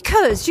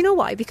 because you know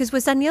why? Because we're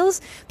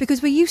Zenials,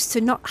 because we're used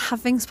to not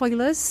having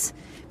spoilers.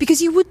 Because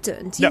you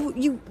wouldn't,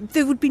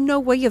 there would be no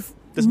way of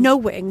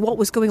knowing what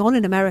was going on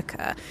in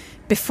America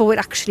before it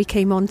actually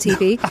came on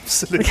TV. No,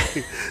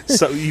 absolutely.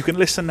 So you can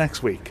listen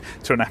next week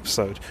to an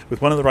episode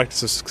with one of the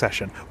writers of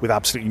Succession with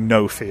absolutely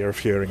no fear of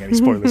hearing any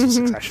spoilers of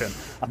Succession.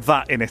 And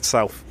that in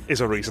itself is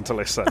a reason to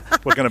listen.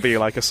 We're going to be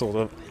like a sort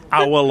of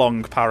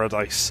hour-long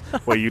paradise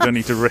where you don't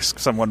need to risk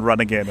someone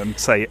running in and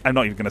say, I'm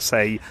not even going to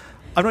say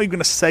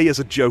as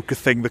a joke a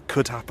thing that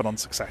could happen on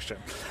Succession.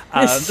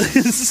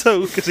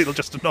 So, because it'll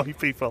just annoy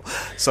people.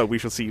 So we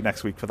shall see you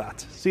next week for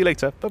that. See you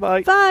later.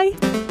 Bye-bye.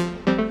 Bye.